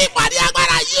 lákòrí ìpàdé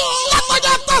agbára yìí o.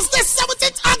 látọjọ́ Thursday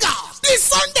 17th August ní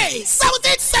Sunday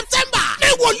 17th September. ní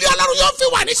wòlíì ọlọ́run yóò fi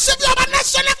wà ní Sebioba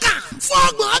National Camp. fún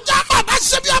ọgbọ̀n ọjọ́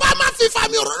Babasebioba máa fi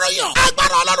ìfàmì òróró yàn.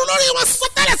 agbára ọlọ́run lórí wọn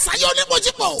sọtẹ́lẹ̀ sáyé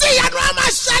onímọ̀jìpọ̀. tí ìyanu á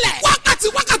máa ṣẹlẹ̀.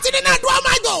 wákàtí nínú àdúrà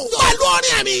máa jọ. pẹ̀lú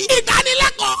orin ẹ̀mí.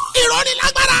 ìdánilẹ́kọ̀ọ́.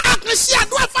 ìrọ̀nilágbára. àkànṣe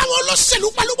àdúrà fáwọn olóṣèlú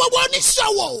pẹ̀lú gbogbo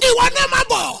oníṣòwò. ìwọ náà máa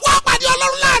bọ̀. wá pàdé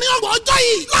ọlọ́run láàrin ọgbọ̀n ọjọ́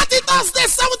yìí. láti Thursday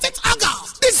 17th August.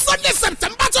 ní Sunday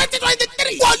September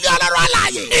 2023. wòlíì ọlọ́run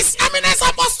alààyè. His Eminence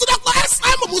Apostle Dr.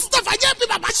 S.M. Mustapha JP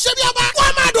Babasebioba.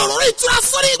 wọ́n máa dòrò ìtura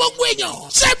sórí gbogbo èèyàn.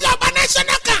 Sebioba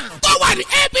National Camp. tó wà ní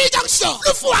AB Junction.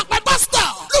 lùfùwàpẹ́ bus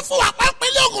stop. lùfùwàpẹ́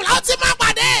pínlẹ̀ Ògùn láti